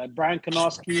everybody, like Brian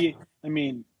Konoski. I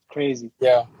mean, crazy.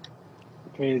 Yeah.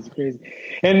 Crazy, crazy.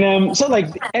 And so, like,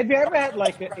 have you ever had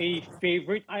like a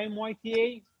favorite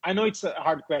IMYTA? I know it's a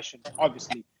hard question,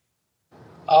 obviously.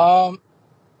 Um,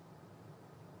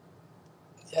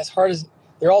 as hard as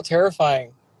they're all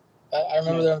terrifying. I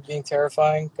remember Yeah, them being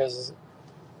terrifying because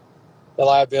the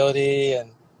liability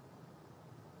and.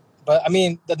 But I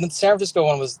mean, the San Francisco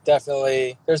one was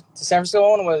definitely. The San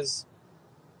Francisco one was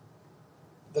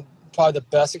probably the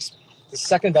best, the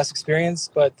second best experience,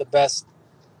 but the best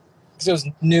because it was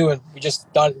new and it just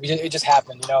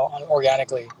happened,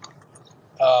 organically.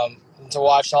 And to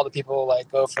watch all the people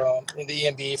like go from in the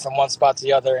EMB from one spot to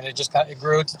the other, and it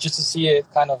grew just to see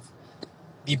it kind of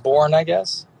be born, I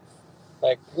guess.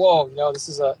 Like, whoa, this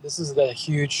is a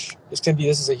huge thing,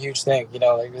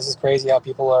 like this is crazy how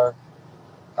people are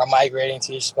migrating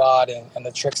to each spot and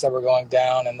the tricks that were going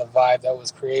down and the vibe that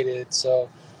was created. So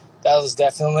that was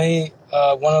definitely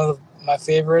one of my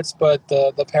favorites. But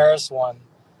the Paris one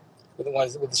with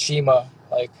the Shima,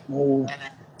 like oh,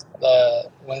 the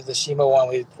Shima one,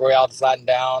 we were out flattened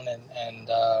down and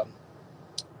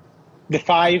the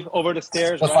five over the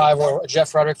stairs, the right? five or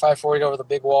Jeff Frederick 540 over the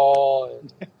big wall.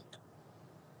 And,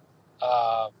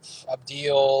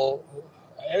 Abdil,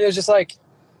 it was just like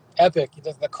epic.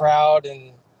 The crowd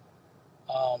and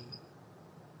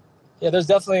yeah, that was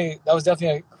definitely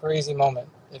a crazy moment.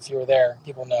 If you were there,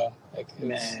 people know, like it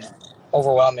was Man,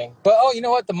 overwhelming. But you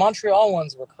know what? The Montreal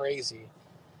ones were crazy.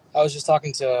 I was just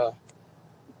talking to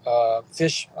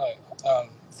Fish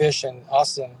and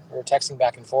Austin. We were texting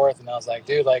back and forth, and I was like,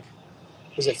 dude, like,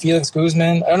 was it Felix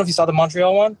Guzman? I don't know if you saw the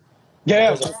Montreal one. yeah,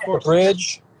 Was it of the course.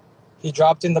 bridge? He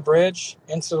dropped in the bridge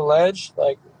into the ledge,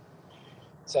 like,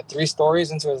 it's at 3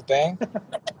 stories into his bank.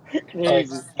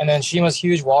 Crazy. And then Shima's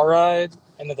huge wall ride,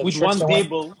 and then the With tricks one that went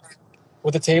table.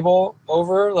 with the table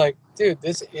over, like, dude,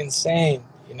 this is insane,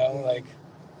 like,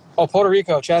 oh, Puerto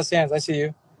Rico, Chaz Sands, I see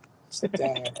you. Sit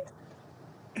down here.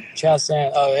 Chaz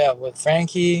Sands, oh yeah, with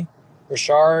Frankie,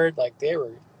 Richard, like, that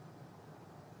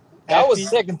was Effie.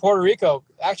 sick in Puerto Rico.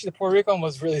 Actually, the Puerto Rico one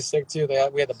was really sick too.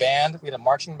 We had the band, we had a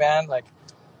marching band, like,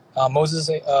 Moses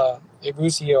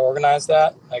Ibusi organized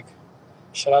that, like,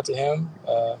 shout out to him.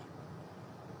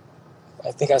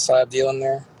 I think I saw Abdil in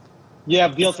there. Yeah,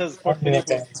 Bill says Puerto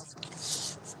Rico.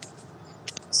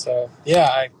 So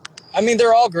yeah, I mean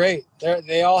they're all great.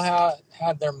 They all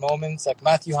had their moments. Like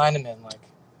Matthew Heineman, like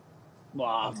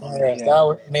Wow, that yeah.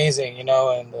 was amazing,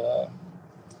 and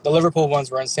the Liverpool ones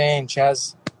were insane.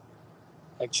 Chaz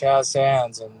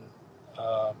Sands and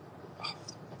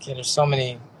there's so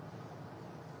many.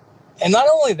 And not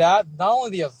only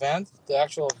the event, the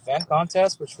actual event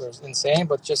contest, which was insane,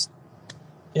 but just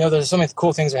there's so many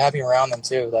cool things that are happening around them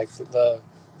too, like the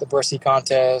Bursey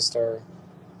contest, or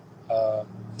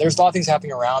there's a lot of things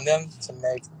happening around them to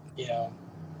make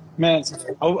Man,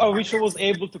 I wish I was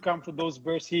able to come to those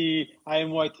Bercy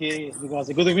IMYTAs because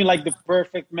it would have been like the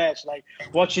perfect match. Like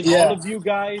watching all yeah. of you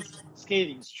guys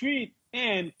skating street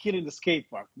and killing the skate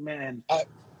park. Man,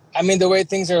 I mean, the way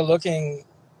things are looking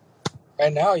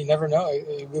right now, you never know.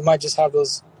 We might just have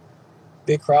those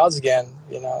big crowds again.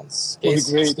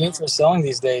 Skates are selling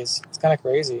these days. It's kind of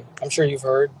crazy. I'm sure you've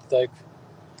heard like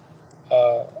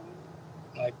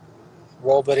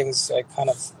rollerblading's like kind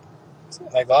of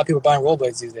like a lot of people buying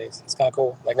rollerblades these days. It's kind of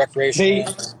cool, like recreation.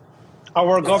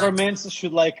 Our governments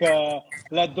should like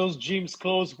let those gyms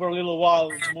close for a little while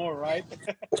more, right?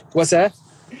 What's that?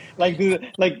 Like the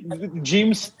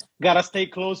gyms gotta stay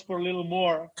closed for a little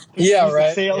more. Yeah,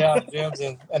 right. Yeah,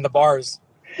 gyms and the bars.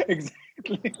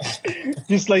 Exactly.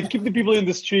 Just like keep the people in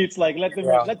the streets. Like let them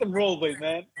rollerblade,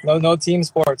 man. No team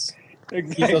sports.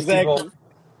 Exactly.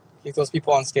 Keep those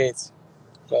people on skates.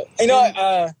 But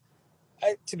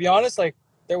I to be honest, like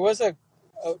there was a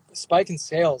spike in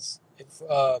sales.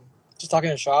 Just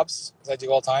talking to shops, because I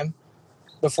do all the time,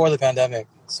 before the pandemic.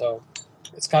 So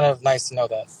it's kind of nice to know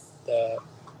that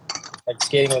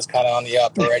skating was kind of on the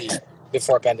up already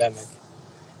before pandemic.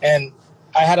 And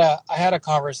I had a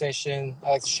conversation.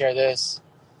 I like to share this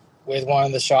with one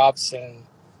of the shops, and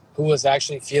who was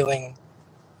actually feeling,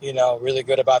 really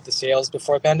good about the sales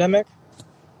before pandemic.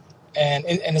 And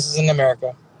this is in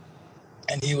America.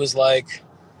 And he was like,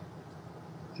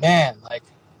 man, like,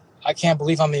 I can't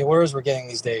believe how many orders we're getting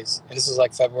these days. And this is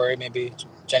like February, maybe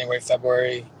January,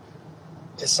 February.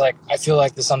 It's like, I feel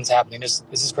like something's happening. This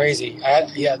is crazy.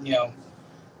 And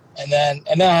then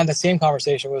I had the same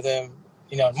conversation with him,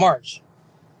 in March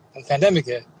when the pandemic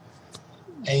hit.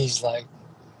 And he's like,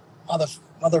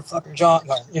 motherfucker, John,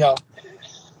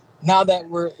 now that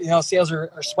we're, sales are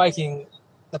spiking,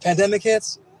 the pandemic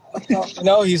hits,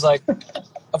 he's like,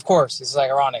 of course, it's like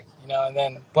ironic, and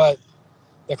then, but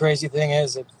the crazy thing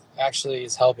is it actually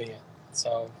is helping it.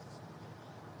 So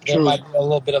there True. might be a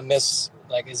little bit of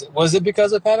was it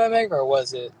because of pandemic or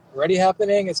was it already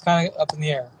happening? It's kind of up in the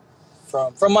air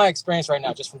from my experience right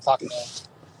now, just from talking to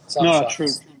some No, true.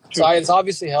 shops. True. So it's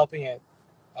obviously helping it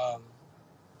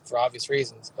for obvious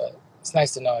reasons, but it's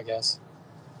nice to know, I guess.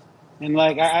 And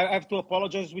like I have to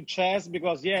apologize with Chaz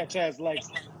because Chaz, like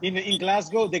in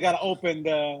Glasgow they gotta open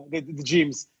the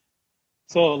gyms.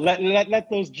 So let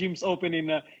those gyms open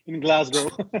in Glasgow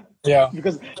Yeah.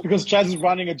 because Chaz is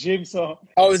running a gym. So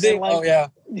Oh, is he? and like Oh, yeah.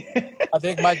 I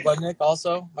think Mike Budnick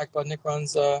also. Mike Budnick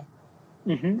runs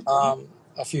Mhm.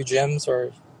 a few gyms,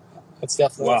 or it's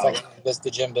definitely Wow. affecting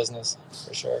the gym business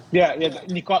for sure. Yeah,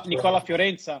 Nicola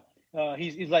Fiorenza.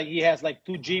 He's like he has like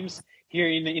two gyms here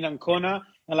in Ancona,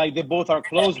 and like they both are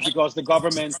closed because the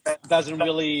government doesn't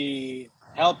really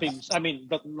help him. I mean,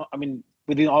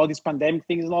 within all these pandemic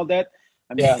things and all that,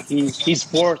 I mean, Yeah. like he's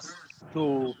forced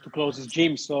to close his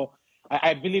gym. So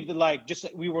I believe that like just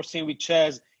like we were saying with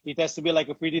Chess, it has to be like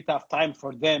a pretty tough time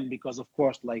for them because of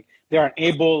course like they aren't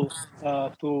able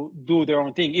to do their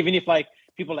own thing, even if like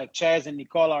people like Chaz and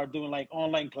Nicola are doing like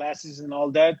online classes and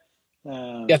all that.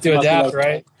 You have to It must be adapt, like,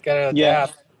 right? Gotta yeah.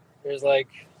 adapt. There's like,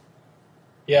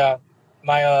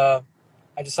 my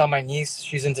I just saw my niece.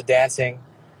 She's into dancing.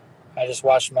 I just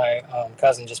watched my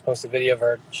cousin just post a video of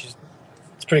her.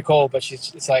 It's pretty cool, but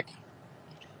she's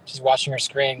watching her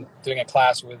screen doing a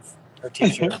class with her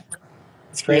teacher.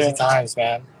 It's crazy Yeah. times,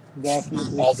 man.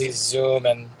 Definitely. All these Zoom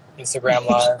and Instagram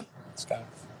live. It's kind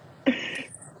of,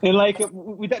 And like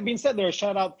with that being said, there a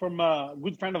shout out from a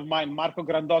good friend of mine, Marco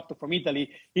Grandotto from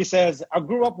Italy. He says, I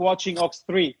grew up watching Ox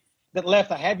 3 that left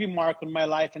a heavy mark on my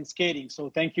life and skating. So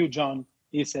thank you, John,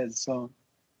 he says. So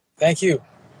thank you.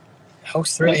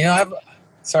 Host 3. You know,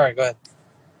 sorry, go ahead.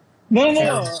 No.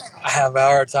 I have a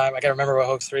hard time. I can remember what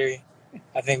Hoax 3.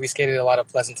 I think we skated a lot of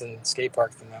Pleasanton skate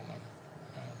park in that one.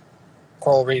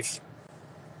 Coral Reef.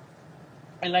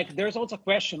 And like there's also a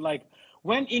question like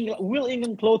will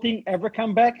England clothing ever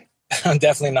come back?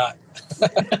 Definitely not.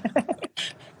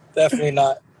 Definitely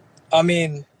not. I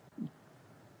mean,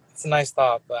 it's a nice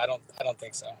thought, but I don't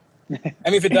think so. I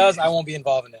mean, if it does, I won't be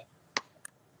involved in it.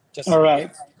 Just all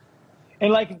right.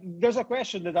 And like, there's a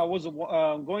question that I was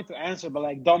going to answer, but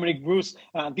like Dominic Bruce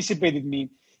anticipated me.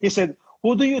 He said,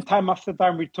 "Who do you time after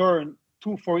time return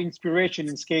to for inspiration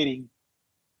in skating?"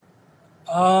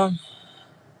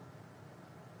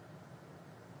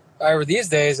 These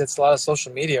days, it's a lot of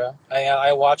social media.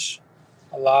 I watch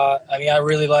a lot. I mean, I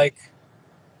really like.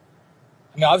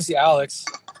 I mean, obviously Alex.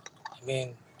 I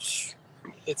mean,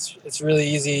 it's really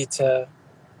easy to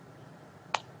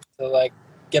like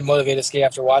get motivated to skate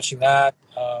after watching that.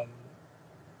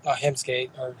 Not him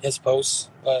skate or his posts,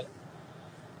 but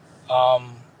I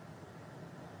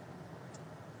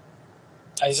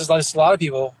just a lot of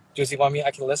people. Juicy want me?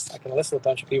 I can list a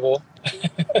bunch of people.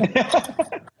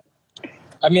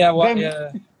 I mean,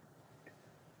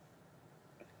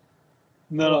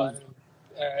 No.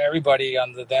 Everybody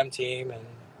on the them team, and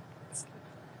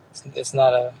it's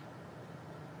not a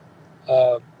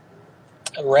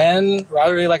Ren. I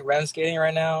really like Ren skating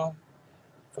right now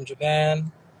from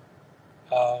Japan.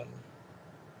 I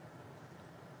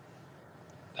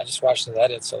just watched the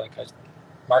edits, so like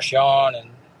Marchand and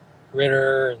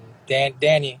Ritter and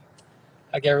Danny.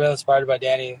 I get really inspired by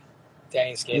Danny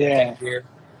skating. Yeah. Gear.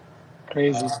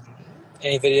 Crazy.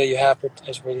 Any video you have for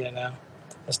video now?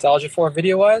 Nostalgia for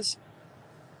video wise?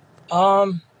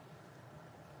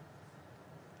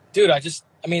 Dude, I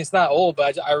mean, it's not old,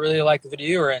 but I really like the video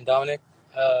you were in, Dominic.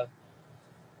 I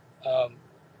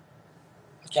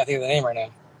can't think of the name right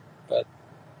now, but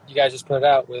you guys just put it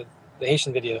out with the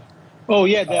Haitian video. Oh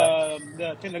yeah,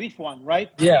 the Tenerife one, right?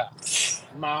 Yeah.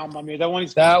 Mamma mia, that one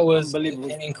is was unbelievable.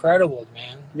 incredible,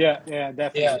 man. Yeah,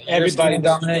 definitely. Yeah, everybody,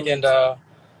 Dominic, and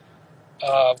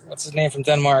what's his name from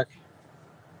Denmark?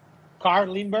 Carl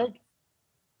Lindberg.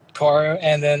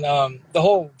 And then the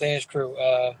whole Danish crew.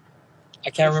 I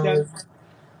can't remember.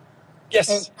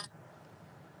 Yes.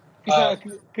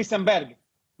 Christian Berg.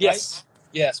 Yes. Right?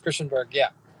 Yes, Christian Berg. Yeah.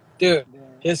 Dude,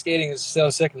 his skating is so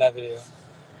sick in that video.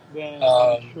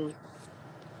 True.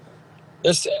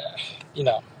 There's,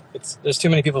 there's too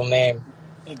many people to name.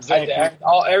 Exactly.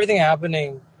 Everything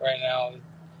happening right now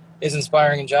is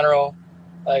inspiring in general.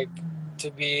 Like, to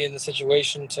be in the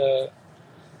situation to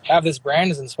have this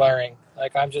brand is inspiring.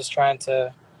 Like, I'm just trying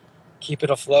to keep it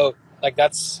afloat. Like,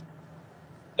 that's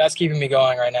keeping me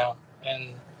going right now.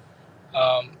 And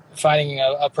finding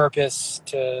a purpose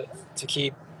to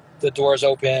keep the doors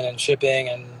open and shipping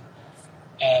and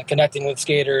connecting with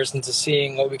skaters and to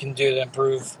seeing what we can do to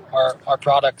improve our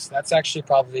products. That's actually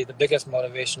probably the biggest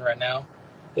motivation right now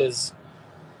is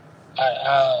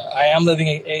I am living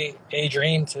a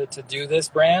dream to do this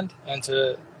brand,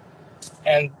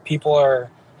 and people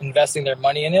are investing their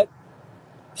money in it.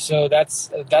 So that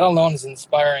alone is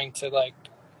inspiring to like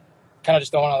kind of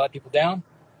just don't want to let people down.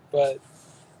 But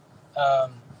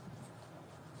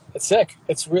it's sick.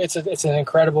 It's an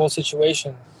incredible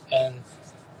situation, and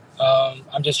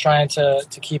I'm just trying to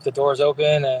keep the doors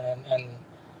open and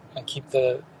keep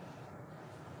them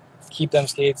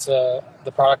skates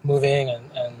the product moving,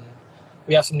 and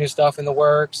we have some new stuff in the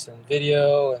works and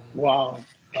video and Wow,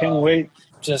 can't wait.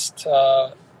 Just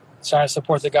trying to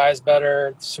support the guys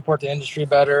better, support the industry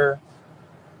better.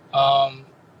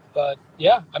 But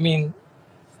yeah, I mean,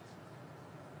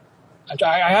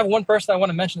 I have one person I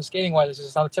want to mention skating wise. It's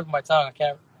just on the tip of my tongue. I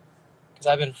can't, because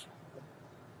I've been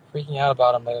freaking out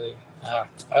about him lately.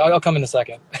 I'll come in a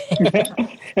second.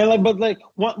 And like, but like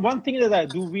one thing that I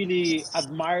do really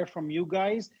admire from you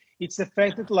guys, it's the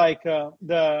fact that like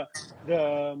the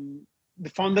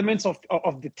fundamentals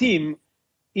of the team,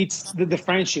 it's the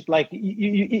friendship. Like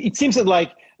it seems that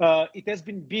like it has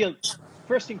been built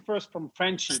first thing first from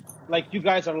friendship. Like you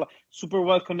guys are like, super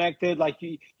well connected. Like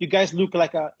you guys look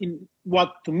like in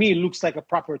what to me looks like a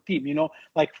proper team. You know,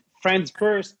 like friends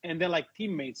first, and then like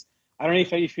teammates. I don't know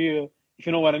if you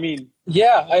know what I mean.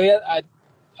 Yeah, I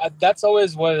that's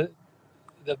always what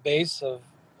the base of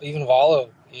even Valo,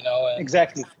 you know. And,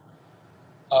 exactly.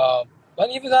 But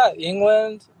even that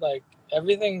England, like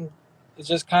everything, it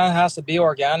just kind of has to be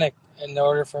organic in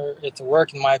order for it to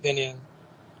work, in my opinion.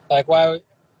 Like why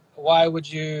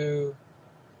would you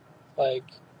like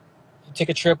take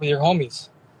a trip with your homies?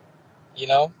 You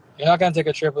know, you're not gonna take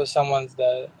a trip with someone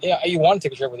that you want to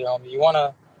take a trip with your homie. You want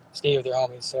to skate with your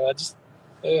homies. So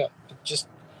just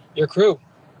your crew.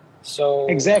 So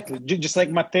exactly, just like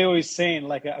Matteo is saying,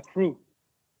 like a crew.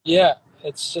 Yeah,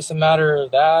 it's just a matter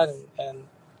of that, and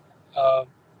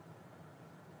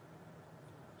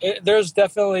there's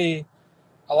definitely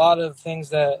a lot of things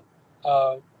that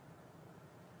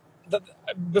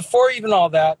before even all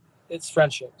that, it's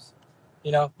friendships.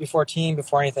 You know, before team,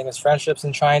 before anything, it's friendships,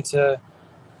 and trying to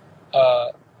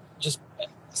just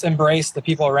embrace the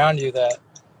people around you that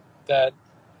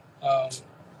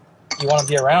you want to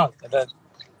be around,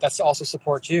 that's also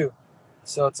support you.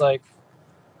 So it's like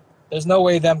there's no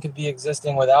way them could be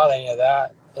existing without any of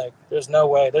that. Like there's no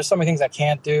way. There's so many things I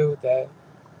can't do that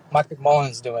Mike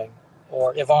McMullen's doing,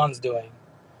 or Yvonne's doing,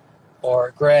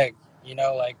 or Greg. You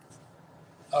know, like,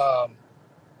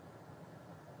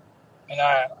 and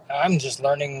I'm just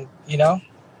learning. You know.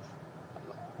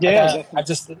 Yeah. I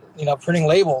just printing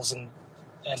labels and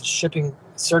shipping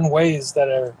certain ways that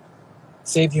are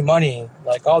save you money,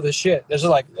 like all this shit. There's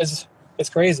like it's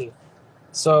crazy.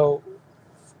 So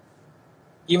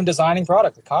even designing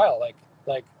product with Kyle, like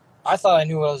I thought I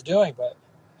knew what I was doing, but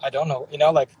I don't know. You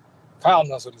know, like Kyle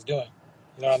knows what he's doing.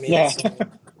 You know what I mean? Yeah. So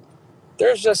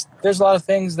there's a lot of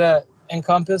things that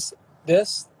encompass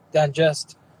this than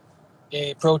just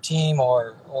a pro team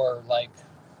or like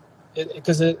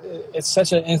because it's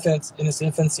such an infant in its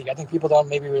infancy. I think people don't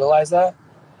maybe realize that.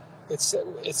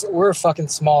 We're fucking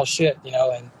small shit, you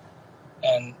know,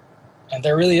 and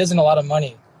there really isn't a lot of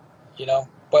money, you know.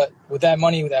 But with that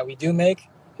money that we do make,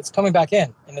 it's coming back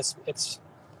in, and it's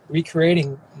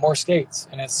recreating more skates,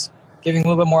 and it's giving a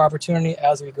little bit more opportunity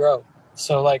as we grow.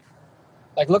 So like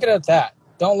look at it that.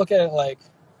 Don't look at it like,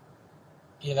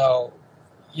 you know,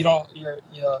 you're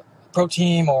pro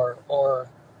team or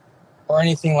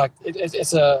anything like it.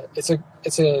 It's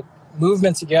a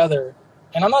movement together.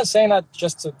 And I'm not saying that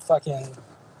just to fucking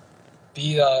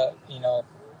be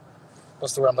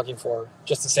what's the word I'm looking for?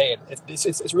 Just to say it.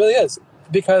 It really is,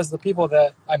 because the people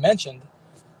that I mentioned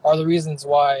are the reasons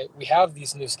why we have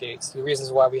these new skates, the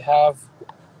reasons why we have,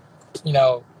 you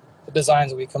know, the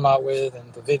designs that we come out with,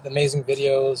 and the amazing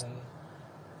videos, and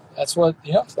that's what,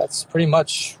 you know, that's pretty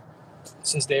much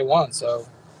since day one. So,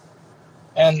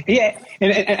 and yeah,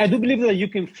 and I do believe that you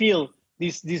can feel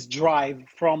this drive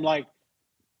from like.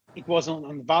 It was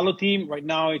on the Valo team. Right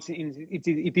now, it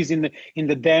is in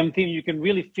the DEM team. You can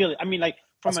really feel it. I mean, like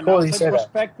from an outside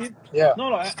perspective. Yeah.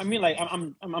 No. I mean, like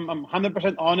I'm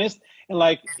 100% honest, and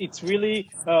like it's really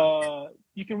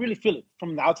you can really feel it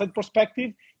from the outside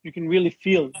perspective. You can really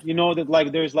feel, you know, that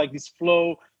like there's like this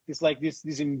flow, this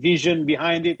envision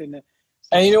behind it, and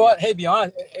you know what? Hey, be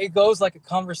honest. It goes like a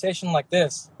conversation like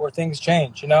this where things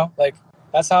change. You know, like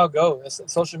that's how it goes.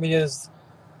 Social media is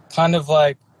kind of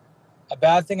like a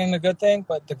bad thing and a good thing,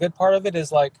 but the good part of it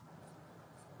is like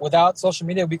without social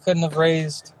media we couldn't have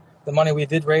raised the money we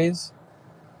did raise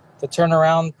to turn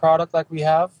around product like we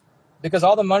have, because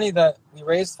all the money that we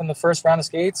raised from the first round of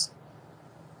skates,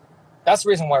 that's the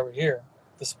reason why we're here.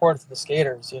 the sport for the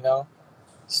skaters, you know.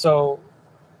 So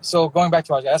going back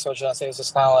to what I was trying to say, it's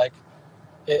just kind of like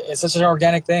it's such an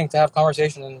organic thing to have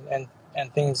conversation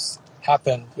and things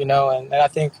happen, you know. And I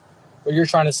think what you're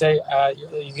trying to say,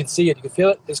 you can see it, you can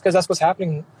feel it. It's because that's what's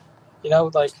happening, you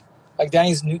know. Like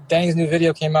Danny's new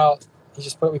video came out.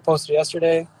 We posted it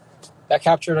yesterday. That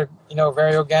captured a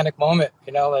very organic moment,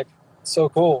 you know. Like it's so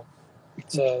cool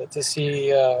to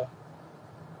see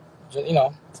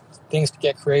things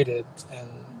get created and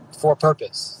for a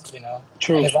purpose, you know.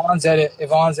 True. And Yvonne's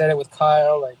edit with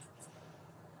Kyle, like,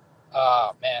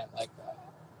 man, like,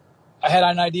 I had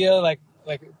an idea, like,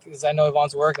 because I know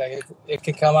Yvonne's work, like, it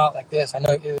can come out like this. I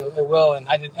know it will, and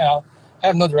I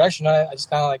have no direction on it. I just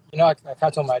kind of like, I kind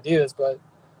of told my ideas, but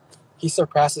he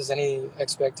surpasses any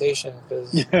expectation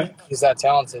because he's that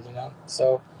talented, you know.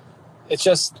 So it's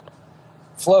just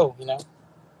flow, you know.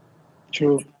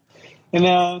 True.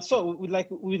 And so, with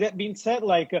that being said,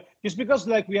 like, just because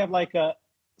like we have like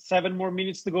 7 more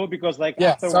minutes to go, because like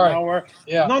after 1 hour,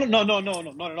 no,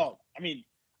 not at all. I mean,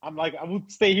 I would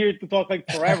stay here to talk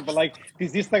like forever, but like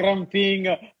this Instagram thing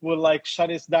will like shut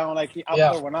us down like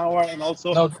after 1 hour, and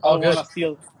also I don't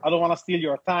want to steal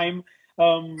your time.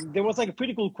 There was like a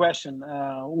pretty cool question.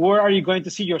 Where are you going to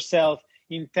see yourself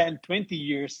in 10, 20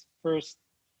 years first?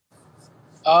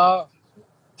 How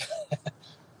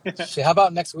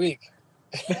about next week?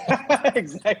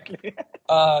 Exactly.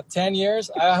 10 years,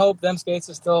 I hope them skates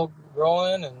are still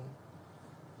growing, and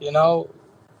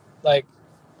like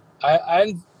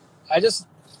I just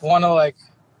want to like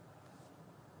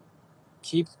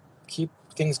keep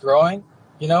things growing,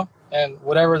 and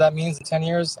whatever that means in 10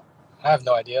 years, I have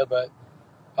no idea, but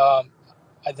I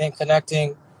think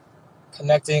connecting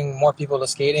more people to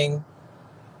skating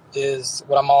is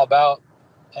what I'm all about,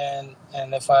 and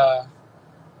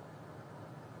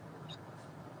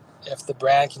if the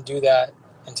brand can do that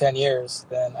in 10 years,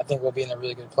 then I think we'll be in a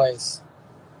really good place,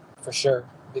 for sure.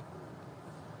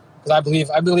 Because I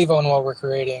believe in what we're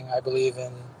creating. I believe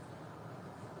in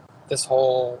this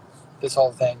whole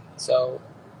thing. So,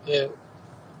 we'll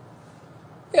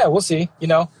see.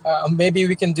 Maybe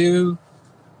we can do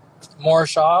more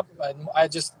shop. I'm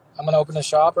gonna open a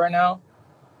shop right now,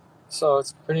 so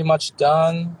it's pretty much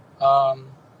done.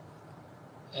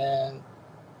 And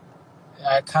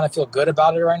I kind of feel good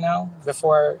about it right now.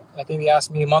 Before, like, maybe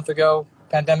asked me a month ago,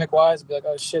 pandemic-wise, I'd be like,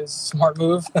 oh, shit, it's a smart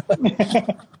move.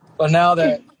 But now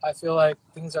that I feel like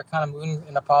things are kind of moving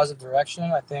in a positive direction,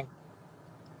 I think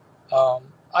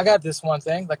I got this one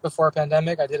thing. Like, before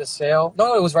pandemic, I did a sale.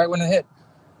 No, it was right when it hit.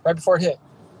 Right before it hit.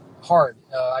 Hard.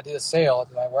 I did a sale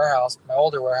at my warehouse, my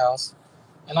older warehouse,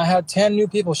 and I had 10 new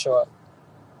people show up.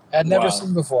 I had never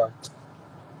seen before.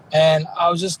 And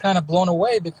I was just kind of blown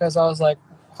away because I was like,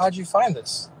 how'd you find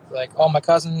this? Like, oh, my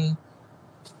cousin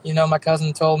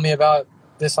told me about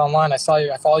this online. I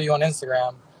follow you on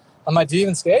Instagram. I'm like, do you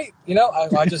even skate?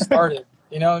 I just started,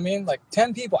 you know what I mean? Like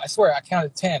 10 people, I swear I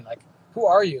counted 10. Like, who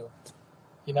are you?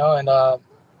 And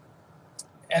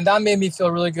that made me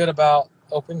feel really good about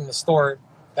opening the store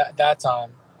that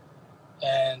time.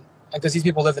 And because these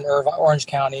people live in Orange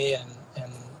County and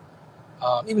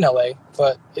even LA,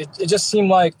 but it just seemed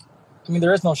like,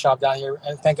 there is no shop down here,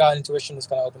 and thank God Intuition is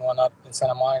going to open one up in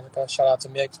Santa Monica. Shout out to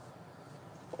Mick.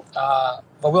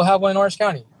 But we'll have one in Orange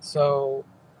County, so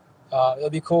it'll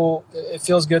be cool. It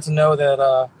feels good to know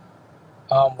that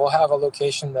we'll have a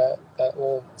location that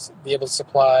will be able to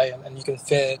supply, and you can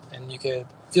fit, and you could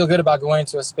feel good about going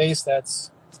to a space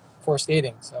that's for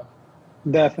skating. So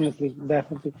definitely,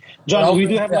 John. We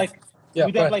do have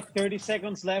like 30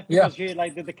 seconds left because here,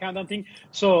 like the countdown thing.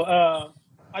 So.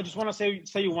 I just want to say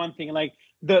you one thing, like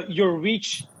your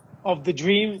reach of the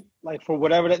dream, like for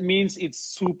whatever that means, it's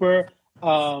super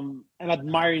an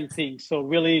admiring thing. So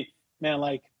really, man,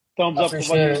 like thumbs up for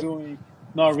what you're doing.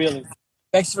 No, really.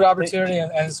 Thanks for the opportunity, and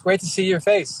it's great to see your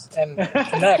face and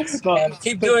connect. And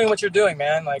keep doing what you're doing,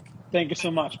 man. Like, thank you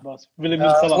so much, boss. Really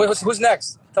means a lot. Who's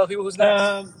next? Tell people who's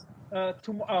next.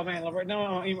 Oh man, right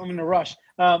now I'm in a rush.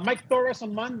 Mike Torres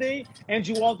on Monday,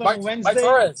 Angie Walton on Wednesday. Mike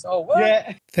Torres. Oh, what?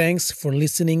 Yeah. Thanks for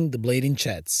listening to Blading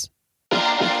Chats.